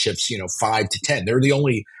at redshifts, 5 to 10. They're the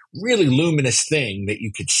only really luminous thing that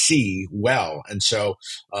you could see well. And so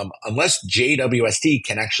unless JWST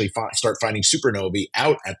can actually start finding supernovae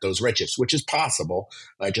out at those redshifts, which is possible,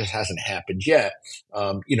 it just hasn't happened yet,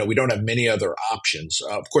 we don't have many other options.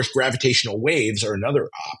 Of course, gravitational waves are another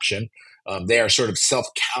option. They are sort of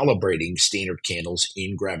self-calibrating standard candles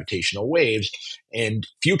in gravitational waves. And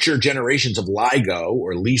future generations of LIGO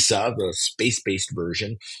or LISA, the space-based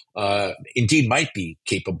version, indeed might be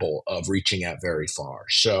capable of reaching out very far.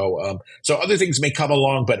 So other things may come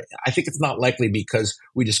along, but I think it's not likely because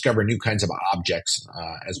we discover new kinds of objects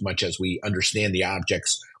as much as we understand the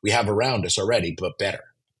objects we have around us already, but better.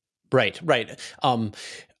 Right. And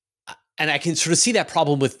I can sort of see that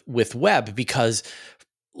problem with Webb because,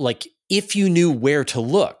 like, if you knew where to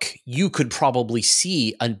look, you could probably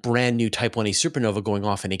see a brand new Type 1a supernova going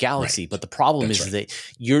off in a galaxy. Right. But the problem is that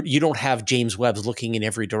you don't have James Webb looking in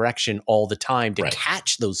every direction all the time to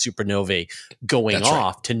catch those supernovae going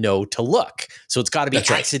off to know to look. So it's got to be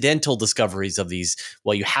accidental discoveries of these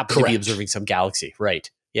while you happen to be observing some galaxy.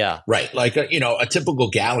 Right. Yeah. Right. Like, a typical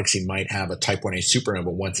galaxy might have a Type 1a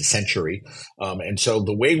supernova once a century. And so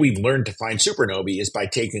the way we've learned to find supernovae is by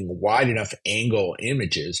taking wide enough angle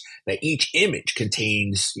images that each image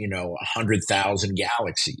contains, 100,000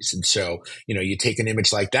 galaxies. And so, you take an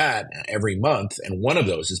image like that every month and one of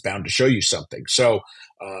those is bound to show you something. So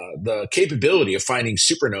the capability of finding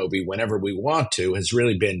supernovae whenever we want to has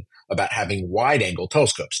really been about having wide-angle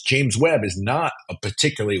telescopes. James Webb is not a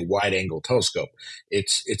particularly wide-angle telescope.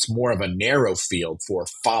 It's more of a narrow field for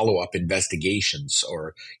follow-up investigations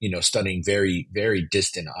or, studying very, very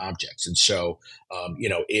distant objects. And so,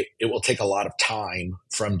 it will take a lot of time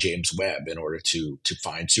from James Webb in order to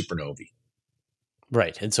find supernovae.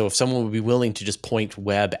 Right. And so if someone would be willing to just point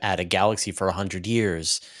Webb at a galaxy for 100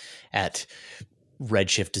 years at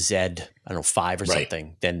redshift Z, I don't know, 5 or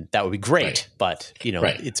something, then that would be great. Right. But,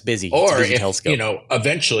 it's busy. Or it's a busy if, telescope.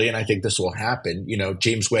 Eventually, and I think this will happen,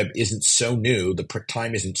 James Webb isn't so new, the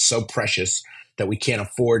time isn't so precious that we can't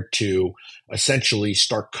afford to essentially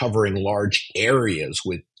start covering large areas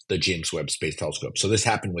with the James Webb Space Telescope. So this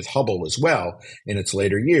happened with Hubble as well in its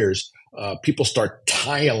later years. People start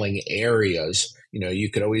tiling areas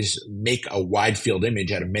you could always make a wide field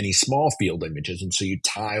image out of many small field images. And so you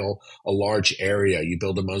tile a large area, you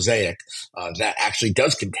build a mosaic that actually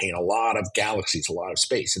does contain a lot of galaxies, a lot of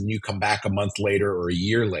space. And you come back a month later or a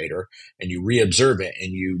year later and you reobserve it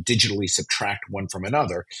and you digitally subtract one from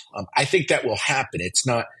another. I think that will happen. It's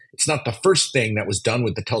not the first thing that was done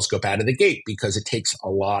with the telescope out of the gate because it takes a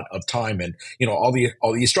lot of time. And, all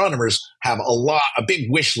the astronomers have a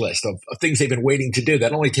big wish list of things they've been waiting to do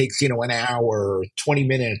that only takes, an hour or 20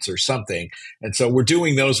 minutes or something. And so we're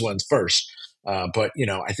doing those ones first. But,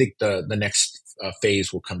 I think the next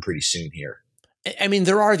phase will come pretty soon here. I mean,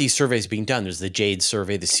 there are these surveys being done. There's the JADE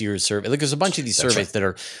survey, the Sears survey. Like, there's a bunch of these surveys that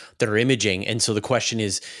are imaging. And so the question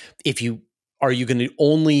is, are you going to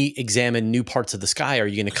only examine new parts of the sky? Or are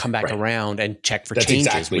you going to come back around and check for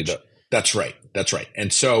changes? That's right.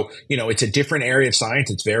 And so, it's a different area of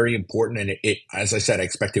science. It's very important. And it, as I said, I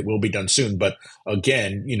expect it will be done soon. But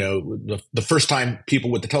again, the first time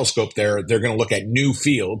people with the telescope, they're going to look at new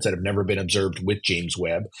fields that have never been observed with James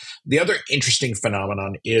Webb. The other interesting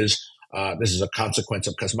phenomenon is, this is a consequence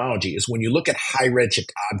of cosmology, is when you look at high redshift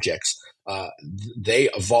objects, they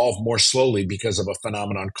evolve more slowly because of a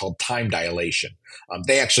phenomenon called time dilation.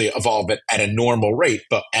 They actually evolve at a normal rate,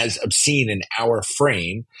 but as obscene in our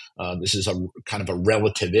frame, this is a kind of a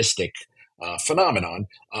relativistic phenomenon.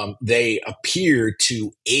 They appear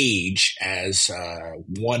to age as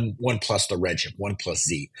one plus the redshift, 1 plus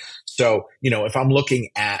z. So, if I'm looking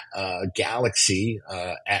at a galaxy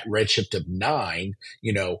at redshift of 9,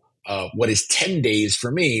 what is 10 days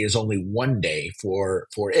for me is only 1 day for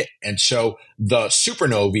it. And so the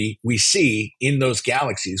supernovae we see in those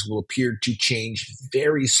galaxies will appear to change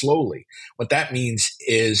very slowly. What that means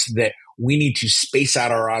is that we need to space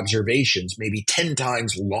out our observations maybe 10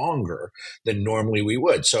 times longer than normally we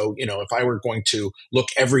would. So, if I were going to look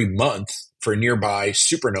every month for a nearby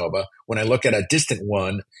supernova, when I look at a distant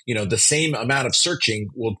one, the same amount of searching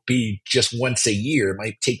will be just once a year. It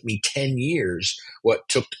might take me 10 years what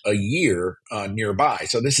took a year nearby.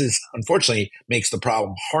 So this is, unfortunately, makes the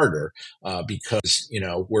problem harder because,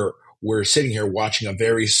 we're sitting here watching a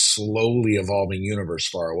very slowly evolving universe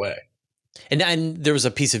far away. And there was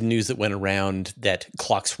a piece of news that went around that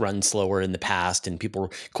clocks run slower in the past, and people were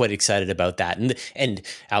quite excited about that. And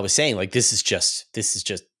I was saying, like, this is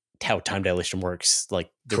just how time dilation works.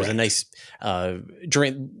 Like, there was a nice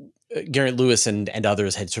Garrett Lewis and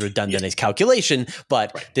others had sort of done the nice calculation,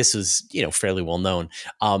 but this was, fairly well known.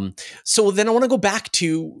 So then I want to go back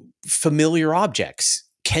to familiar objects.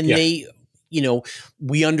 Can they,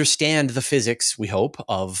 we understand the physics, we hope,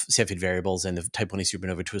 of Cepheid variables and the type 1a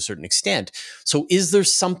supernova to a certain extent. So is there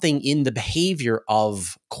something in the behavior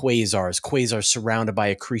of quasars surrounded by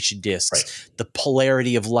accretion disks, the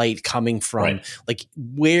polarity of light coming from, like,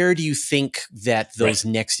 where do you think that those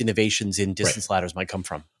next innovations in distance ladders might come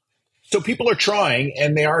from? So people are trying,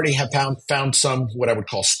 and they already have found some what I would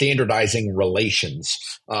call standardizing relations.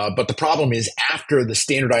 But the problem is, after the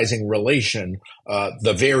standardizing relation,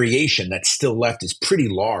 the variation that's still left is pretty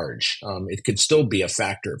large. It could still be a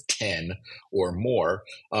factor of 10 or more.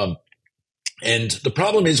 And the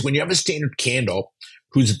problem is, when you have a standard candle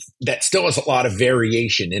that still has a lot of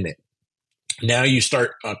variation in it, now you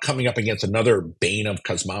start coming up against another bane of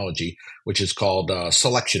cosmology, which is called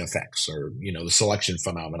selection effects, or, the selection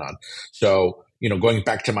phenomenon. So, going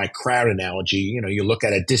back to my crowd analogy, you look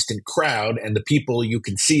at a distant crowd and the people you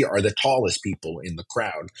can see are the tallest people in the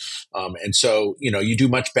crowd. And so, you do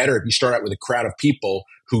much better if you start out with a crowd of people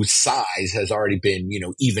whose size has already been,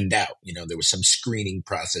 evened out. There was some screening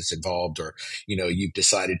process involved, or, you've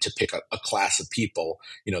decided to pick a class of people,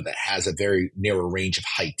 that has a very narrow range of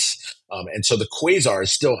heights. And so the quasars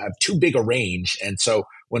still have too big a range. And so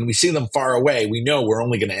when we see them far away, we know we're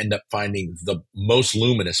only going to end up finding the most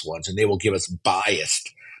luminous ones, and they will give us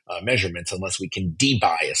biased measurements unless we can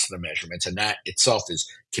debias the measurements. And that itself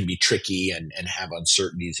can be tricky and have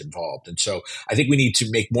uncertainties involved. And so I think we need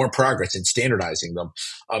to make more progress in standardizing them.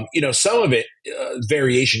 Some of it,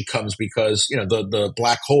 variation comes because, the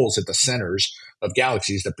black holes at the centers of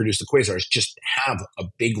galaxies that produce the quasars just have a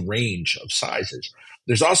big range of sizes.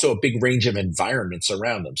 There's also a big range of environments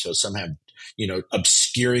around them. So some have,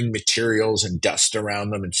 obscuring materials and dust around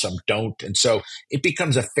them, and some don't. And so it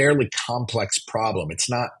becomes a fairly complex problem. It's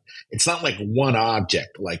not like one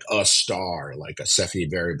object, like a star, like a Cepheid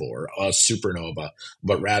variable or a supernova,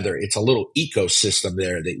 but rather it's a little ecosystem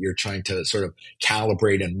there that you're trying to sort of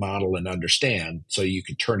calibrate and model and understand, so you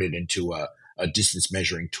can turn it into a distance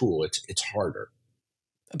measuring tool. It's harder.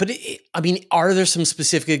 But are there some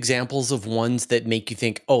specific examples of ones that make you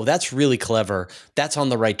think, oh, that's really clever, that's on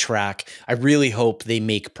the right track, I really hope they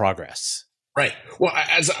make progress? Right. Well,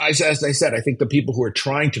 as I said, I think the people who are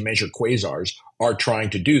trying to measure quasars are trying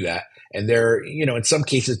to do that. And they're, in some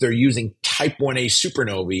cases, they're using type 1a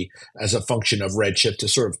supernovae as a function of redshift to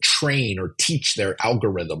sort of train or teach their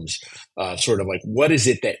algorithms, sort of like what is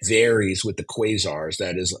it that varies with the quasars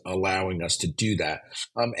that is allowing us to do that.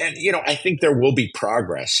 And, I think there will be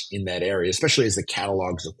progress in that area, especially as the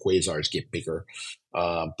catalogs of quasars get bigger.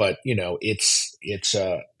 But, I think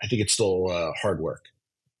it's still hard work.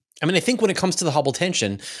 I mean, I think when it comes to the Hubble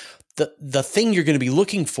tension, the thing you're going to be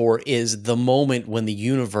looking for is the moment when the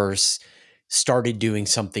universe started doing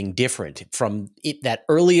something different. From that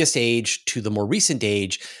earliest age to the more recent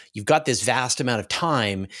age, you've got this vast amount of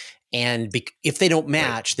time. And if they don't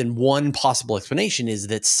match, then one possible explanation is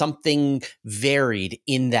that something varied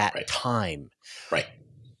in that time. Right.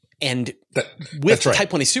 And with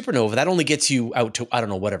type 1a supernova, that only gets you out to, I don't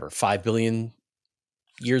know, whatever, 5 billion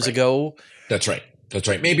years ago. That's right. That's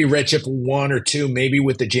right. Maybe redshift 1 or 2, maybe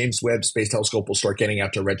with the James Webb Space Telescope, we'll start getting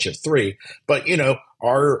out to redshift 3. But,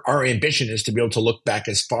 our ambition is to be able to look back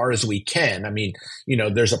as far as we can. I mean,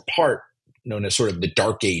 there's a part known as sort of the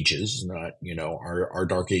dark ages, not, our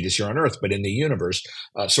dark ages here on Earth, but in the universe,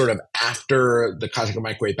 sort of after the cosmic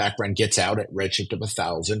microwave background gets out at redshift of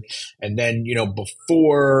 1,000. And then,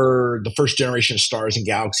 before the first generation of stars and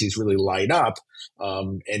galaxies really light up.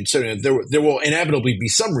 And so there will inevitably be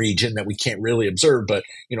some region that we can't really observe, but,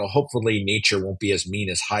 hopefully nature won't be as mean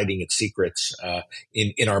as hiding its secrets,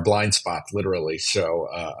 in our blind spot, literally. So,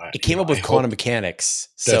 it came up with quantum mechanics.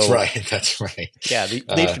 So, that's right. That's right. Yeah.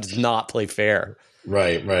 Nature does not play fair.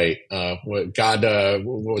 Right. What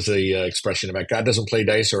was the expression about God doesn't play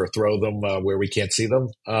dice or throw them where we can't see them?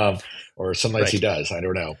 Or sometimes he does. I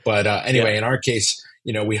don't know. But anyway, in our case,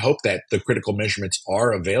 we hope that the critical measurements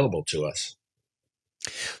are available to us.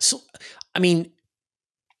 So, I mean,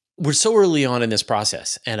 we're so early on in this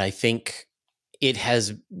process, and I think it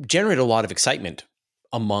has generated a lot of excitement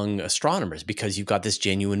among astronomers because you've got this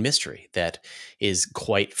genuine mystery that is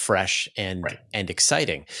quite fresh and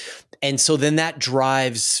exciting. And so then that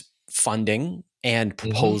drives funding and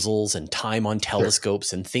proposals and time on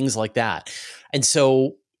telescopes and things like that. And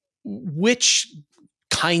so which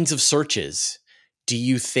kinds of searches do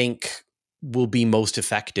you think will be most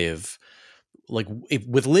effective? Like,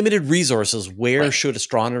 with limited resources, where should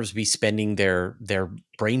astronomers be spending their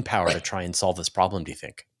brain power to try and solve this problem, do you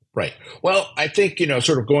think? Right. Well, I think,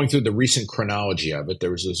 sort of going through the recent chronology of it,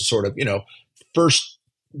 there was this sort of, first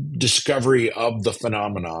discovery of the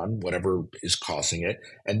phenomenon, whatever is causing it.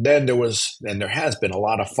 And then there has been a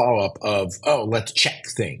lot of follow-up of, let's check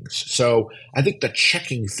things. So I think the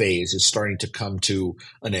checking phase is starting to come to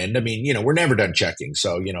an end. I mean, we're never done checking.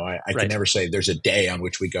 So, I can never say there's a day on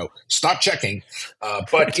which we go, stop checking.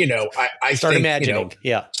 But, I start think, imagining.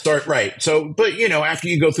 So, but, after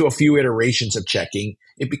you go through a few iterations of checking,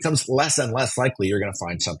 it becomes less and less likely you're going to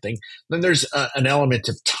find something. Then there's an element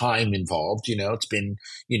of time involved. It's been,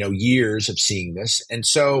 years of seeing this. And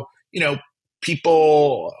so,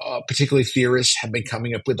 people, particularly theorists, have been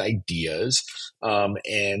coming up with ideas.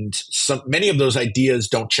 And many of those ideas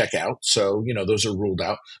don't check out. So, those are ruled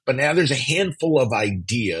out. But now there's a handful of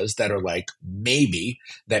ideas that are like maybe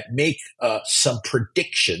that make some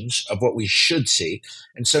predictions of what we should see.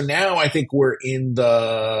 And so now I think we're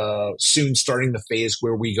soon starting the phase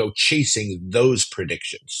where we go chasing those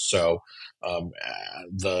predictions. So,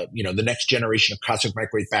 the next generation of cosmic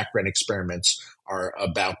microwave background experiments are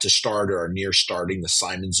about to start or are near starting. The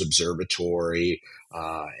Simons Observatory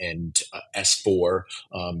and S4.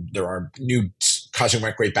 There are new cosmic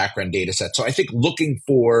microwave background data sets. So I think looking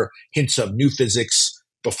for hints of new physics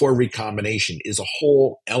before recombination is a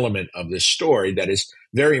whole element of this story that is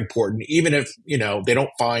very important. Even if, they don't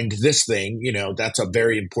find this thing, that's a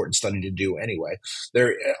very important study to do anyway.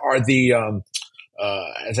 There are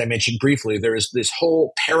as I mentioned briefly, there is this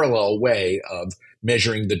whole parallel way of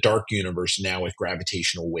measuring the dark universe now with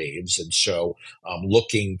gravitational waves. And so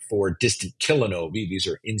looking for distant kilonovae, these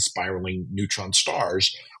are in-spiraling neutron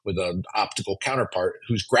stars with an optical counterpart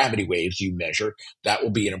whose gravity waves you measure, that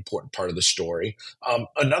will be an important part of the story.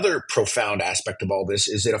 Another profound aspect of all this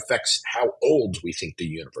is it affects how old we think the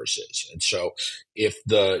universe is. And so if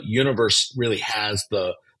the universe really has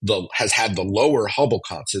has had the lower Hubble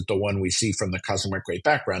constant, the one we see from the cosmic microwave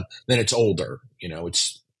background, then it's older.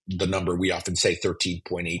 the number we often say,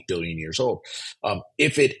 13.8 billion years old.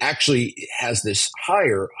 If it actually has this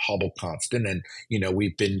higher Hubble constant, and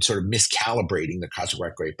we've been sort of miscalibrating the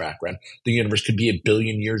cosmic ray background, the universe could be a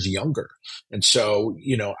billion years younger. And so,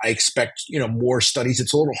 I expect more studies.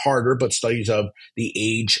 It's a little harder, but studies of the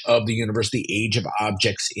age of the universe, the age of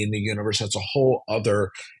objects in the universe, that's a whole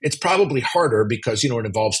other. It's probably harder because it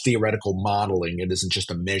involves theoretical modeling. It isn't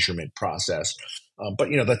just a measurement process. But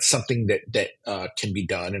that's something that can be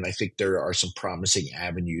done, and I think there are some promising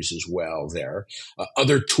avenues as well there.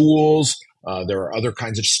 Other tools, there are other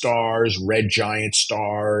kinds of stars, red giant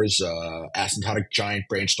stars, asymptotic giant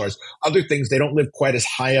branch stars, other things. They don't live quite as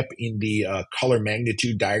high up in the color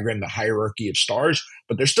magnitude diagram, the hierarchy of stars,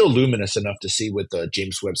 but they're still luminous enough to see with the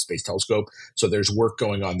James Webb Space Telescope. So there's work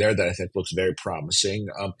going on there that I think looks very promising.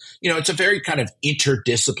 It's a very kind of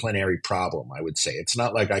interdisciplinary problem, I would say. It's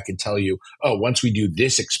not like I can tell you, oh, once we do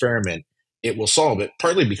this experiment, it will solve it,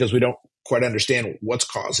 partly because we don't quite understand what's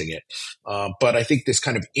causing it. But I think this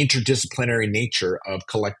kind of interdisciplinary nature of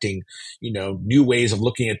collecting, new ways of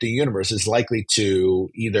looking at the universe is likely to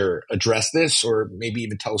either address this or maybe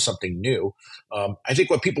even tell us something new. I think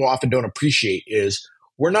what people often don't appreciate is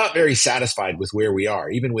we're not very satisfied with where we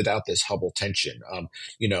are, even without this Hubble tension.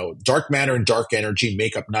 Dark matter and dark energy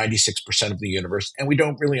make up 96% of the universe, and we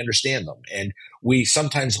don't really understand them. And we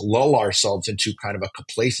sometimes lull ourselves into kind of a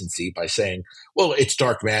complacency by saying, well, it's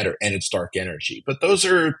dark matter and it's dark energy. But those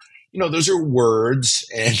are words,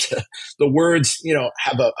 and the words,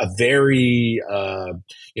 have a very,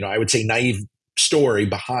 I would say naive story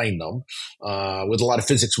behind them, with a lot of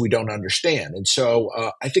physics we don't understand. And so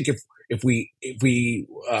I think if we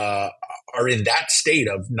are in that state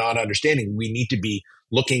of not understanding, we need to be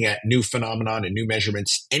looking at new phenomenon and new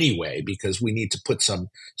measurements anyway, because we need to put some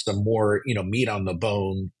more meat on the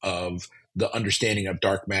bone of the understanding of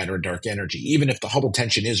dark matter and dark energy. Even if the Hubble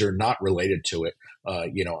tension is or not related to it,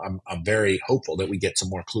 I'm very hopeful that we get some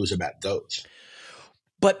more clues about those.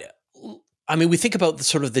 But I mean, we think about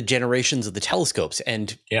the generations of the telescopes,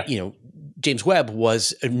 and James Webb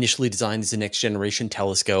was initially designed as a next generation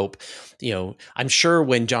telescope. I'm sure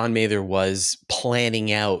when John Mather was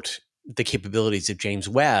planning out the capabilities of James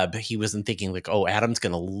Webb, he wasn't thinking like, oh, Adam's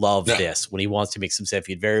going to love this when he wants to make some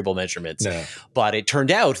Cepheid variable measurements. No. But it turned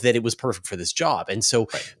out that it was perfect for this job. And so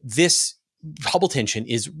this Hubble tension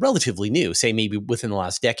is relatively new, say maybe within the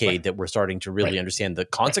last decade that we're starting to really understand the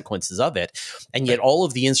consequences of it. And yet all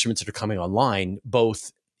of the instruments that are coming online,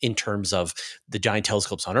 both in terms of the giant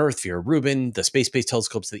telescopes on Earth, Vera Rubin, the space-based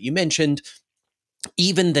telescopes that you mentioned,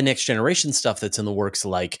 even the next generation stuff that's in the works,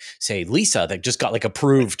 like say LISA, that just got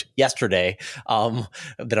approved yesterday,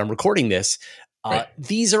 that I'm recording this.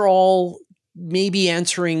 These are all maybe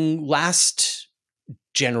answering last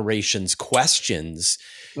generation's questions.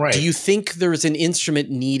 Right. Do you think there's an instrument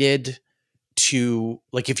needed to,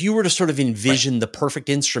 if you were to sort of envision the perfect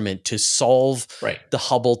instrument to solve the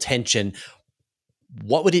Hubble tension,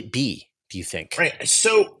 what would it be, do you think? Right.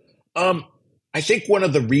 So I think one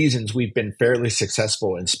of the reasons we've been fairly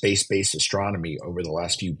successful in space-based astronomy over the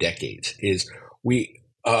last few decades is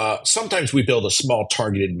sometimes we build a small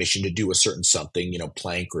targeted mission to do a certain something,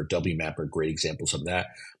 Planck or WMAP are great examples of that.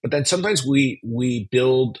 But then sometimes we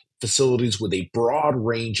build facilities with a broad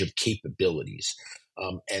range of capabilities.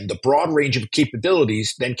 And the broad range of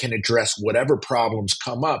capabilities then can address whatever problems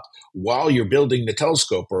come up while you're building the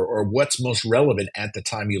telescope, or what's most relevant at the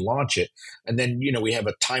time you launch it. And then, we have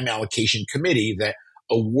a time allocation committee that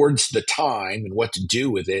awards the time and what to do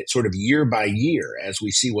with it sort of year by year as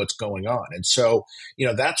we see what's going on. And so,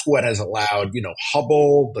 that's what has allowed,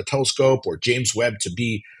 Hubble, the telescope, or James Webb to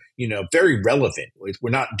be very relevant.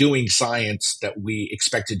 We're not doing science that we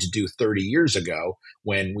expected to do 30 years ago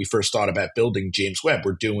when we first thought about building James Webb.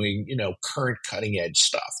 We're doing, current cutting edge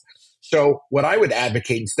stuff. So what I would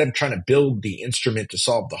advocate, instead of trying to build the instrument to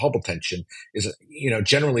solve the Hubble tension, is,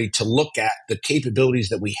 generally to look at the capabilities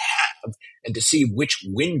that we have and to see which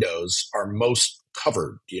windows are most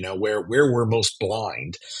covered, where we're most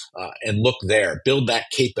blind, and look there, build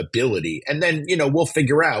that capability. And then, we'll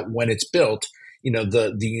figure out when it's built,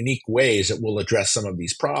 the unique ways that will address some of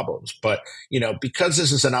these problems. But, because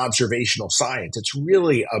this is an observational science, it's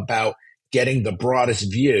really about getting the broadest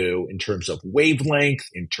view in terms of wavelength,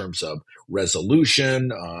 in terms of resolution,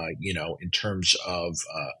 in terms of,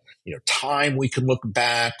 time we can look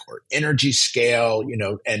back, or energy scale,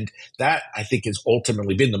 and that I think has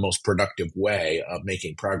ultimately been the most productive way of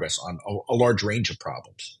making progress on a large range of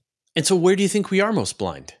problems. And so where do you think we are most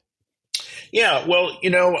blind? Yeah, well,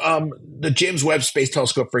 the James Webb Space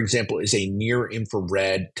Telescope, for example, is a near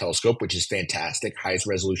infrared telescope, which is fantastic, highest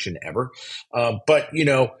resolution ever. But,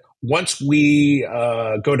 once we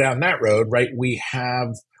go down that road, right, we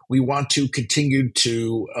want to continue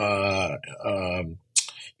to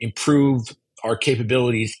improve our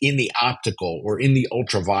capabilities in the optical or in the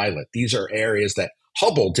ultraviolet. These are areas that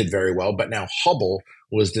Hubble did very well, but now Hubble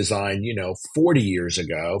was designed, 40 years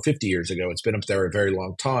ago, 50 years ago. It's been up there a very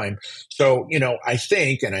long time. So, I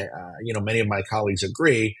think, and many of my colleagues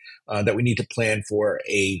agree, that we need to plan for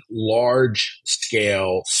a large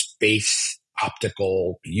scale space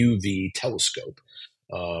optical UV telescope.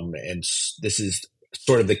 And this is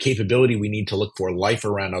sort of the capability we need to look for life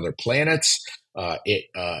around other planets. This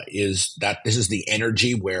is the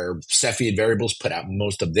energy where Cepheid variables put out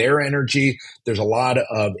most of their energy. There's a lot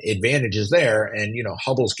of advantages there, and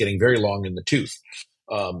Hubble's getting very long in the tooth.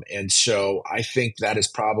 And so I think that is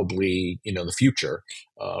probably the future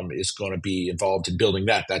is going to be involved in building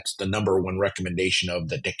that. That's the number one recommendation of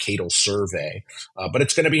the decadal survey, but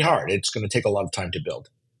it's going to be hard. It's going to take a lot of time to build.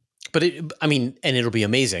 But and it'll be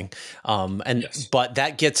amazing. Yes. But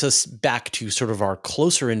that gets us back to sort of our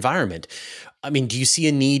closer environment. Do you see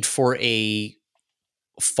a need for a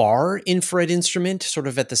far infrared instrument sort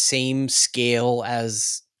of at the same scale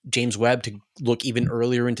as James Webb to look even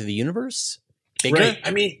earlier into the universe? Bigger?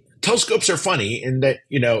 Right. Telescopes are funny in that,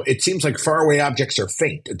 it seems like faraway objects are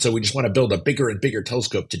faint. And so we just want to build a bigger and bigger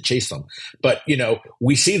telescope to chase them. But,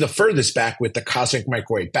 we see the furthest back with the cosmic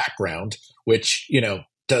microwave background, which,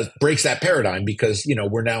 breaks that paradigm because,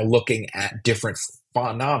 we're now looking at different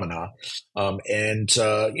phenomena.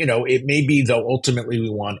 It may be, though, ultimately we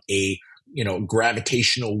want a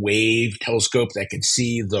gravitational wave telescope that can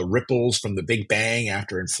see the ripples from the Big Bang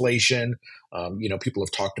after inflation. People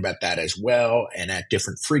have talked about that as well, and at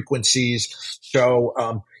different frequencies.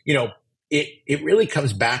 So, it really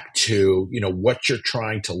comes back to, what you're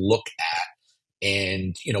trying to look at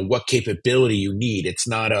and, what capability you need. It's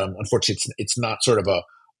not, unfortunately, it's not sort of a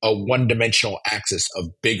one-dimensional axis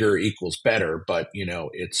of bigger equals better, but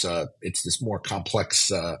it's this more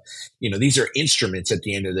complex. These are instruments at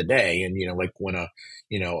the end of the day, and like when a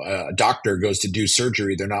doctor goes to do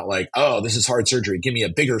surgery, they're not like, oh, this is hard surgery, give me a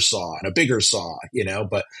bigger saw and a bigger saw,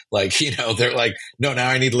 but like they're like, no, now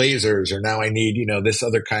I need lasers, or now I need this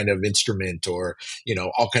other kind of instrument, or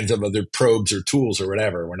all kinds of other probes or tools or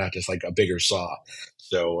whatever. We're not just like a bigger saw.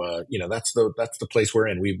 So that's the place we're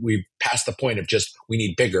in. We've passed the point of just we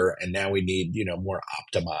need bigger, and now we need more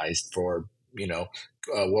optimized for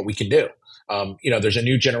what we can do. There's a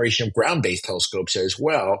new generation of ground-based telescopes as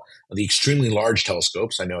well. The extremely large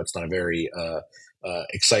telescopes. I know it's not a very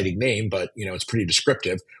exciting name, but it's pretty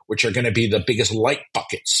descriptive. Which are going to be the biggest light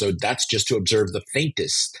buckets. So that's just to observe the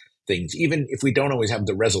faintest things. Even if we don't always have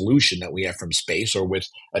the resolution that we have from space, or with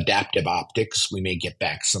adaptive optics, we may get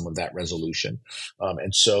back some of that resolution.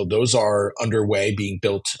 And so those are underway, being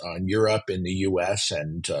built in Europe, in the US,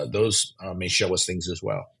 and those may show us things as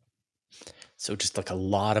well. So just like a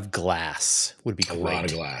lot of glass would be great. A lot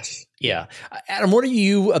of glass. Yeah. Adam, what are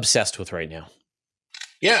you obsessed with right now?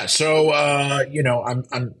 Yeah. So,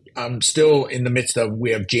 I'm still in the midst of,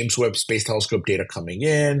 we have James Webb Space Telescope data coming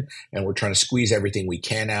in, and we're trying to squeeze everything we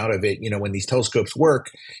can out of it. When these telescopes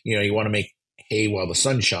work, you want to make hay while the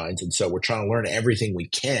sun shines. And so we're trying to learn everything we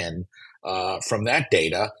can from that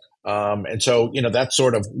data. And so, that's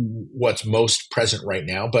sort of what's most present right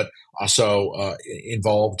now, but also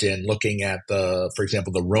involved in looking at for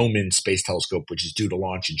example, the Roman Space Telescope, which is due to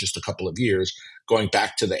launch in just a couple of years, going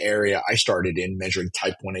back to the area I started in, measuring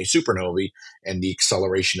type 1a supernovae and the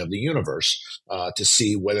acceleration of the universe, to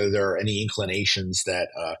see whether there are any inclinations that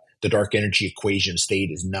the dark energy equation state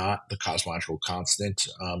is not the cosmological constant.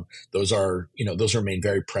 Those remain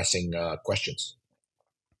very pressing questions.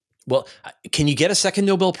 Well, can you get a second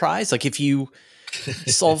Nobel Prize? Like if you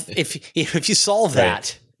solve if you solve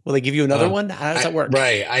that, will they give you another one? How does that work?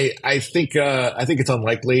 Right. I think it's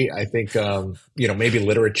unlikely. I think maybe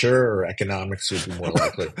literature or economics would be more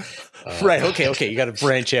likely. Right. Okay. You got to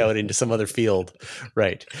branch out into some other field.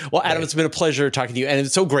 Right. Well, Adam, It's been a pleasure talking to you, and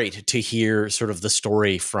it's so great to hear sort of the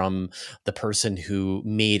story from the person who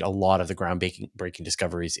made a lot of the groundbreaking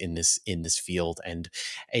discoveries in this field. And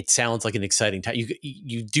it sounds like an exciting time.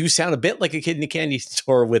 You do sound a bit like a kid in a candy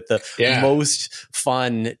store with the most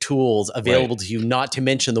fun tools available to you, not to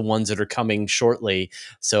mention the ones that are coming shortly.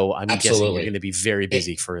 So I'm guessing you're going to be very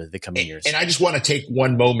busy for the coming years. And I just want to take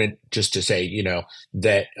one moment just to say,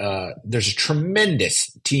 that there's a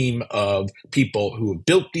tremendous team of people who have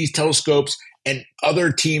built these telescopes, and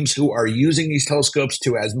other teams who are using these telescopes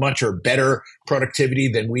to as much or better productivity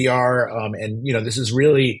than we are. This is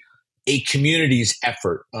really a community's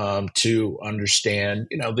effort to understand,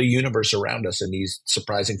 the universe around us and these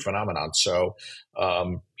surprising phenomena. So,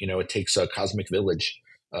 it takes a cosmic village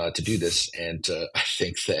to do this. And I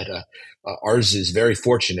think that ours is very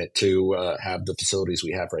fortunate to have the facilities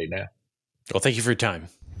we have right now. Well, thank you for your time.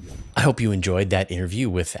 I hope you enjoyed that interview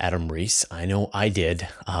with Adam Riess. I know I did.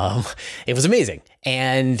 It was amazing.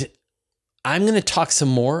 And I'm going to talk some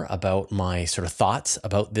more about my sort of thoughts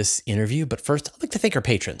about this interview. But first, I'd like to thank our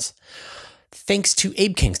patrons. Thanks to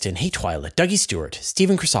Abe Kingston, Hey Twyla, Dougie Stewart,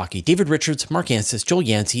 Stephen Krasaki, David Richards, Mark Ansis, Joel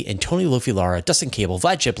Yancey, and Tony Lofi-Lara, Dustin Cable,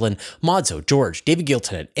 Vlad Chiplin, Modzo, George, David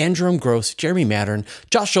Giltonet, Andrew Gross, Jeremy Mattern,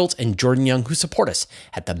 Josh Schultz, and Jordan Young, who support us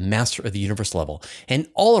at the Master of the Universe level, and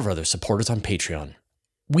all of our other supporters on Patreon.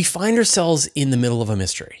 We find ourselves in the middle of a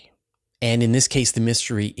mystery. And in this case, the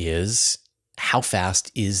mystery is, how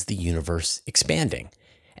fast is the universe expanding?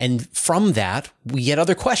 And from that, we get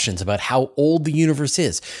other questions about how old the universe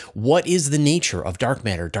is. What is the nature of dark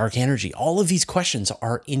matter, dark energy? All of these questions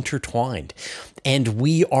are intertwined, and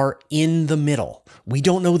we are in the middle. We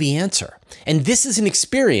don't know the answer. And this is an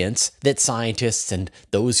experience that scientists and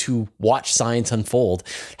those who watch science unfold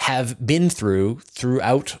have been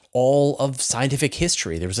throughout all of scientific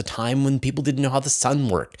history. There was a time when people didn't know how the sun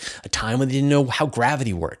worked, a time when they didn't know how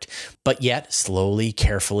gravity worked. But yet, slowly,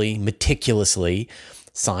 carefully, meticulously,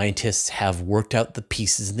 scientists have worked out the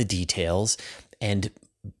pieces and the details and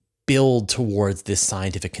build towards this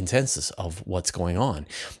scientific consensus of what's going on.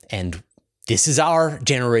 And this is our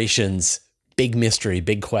generation's big mystery,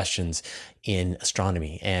 big questions in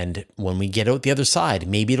astronomy. And when we get out the other side,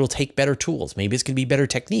 maybe it'll take better tools. Maybe it's going to be better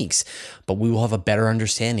techniques, but we will have a better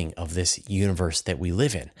understanding of this universe that we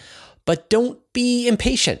live in. But don't be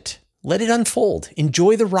impatient. Let it unfold.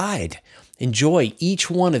 Enjoy the ride. Enjoy each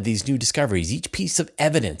one of these new discoveries, each piece of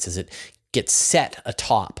evidence as it gets set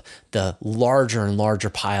atop the larger and larger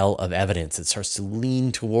pile of evidence. It starts to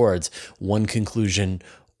lean towards one conclusion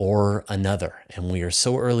or another. And we are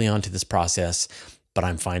so early on to this process, but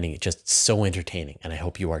I'm finding it just so entertaining, and I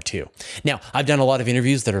hope you are too. Now, I've done a lot of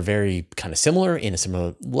interviews that are very kind of similar, in a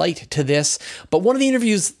similar light to this, but one of the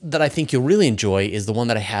interviews that I think you'll really enjoy is the one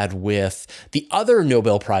that I had with the other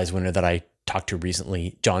Nobel Prize winner that I talked to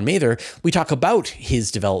recently, John Mather. We talk about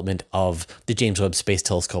his development of the James Webb Space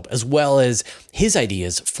Telescope, as well as his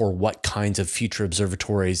ideas for what kinds of future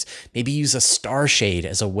observatories maybe use a star shade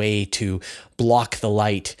as a way to block the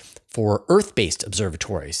light for Earth-based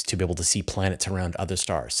observatories to be able to see planets around other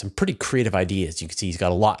stars. Some pretty creative ideas. You can see he's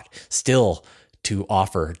got a lot still to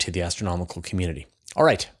offer to the astronomical community. All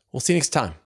right, we'll see you next time.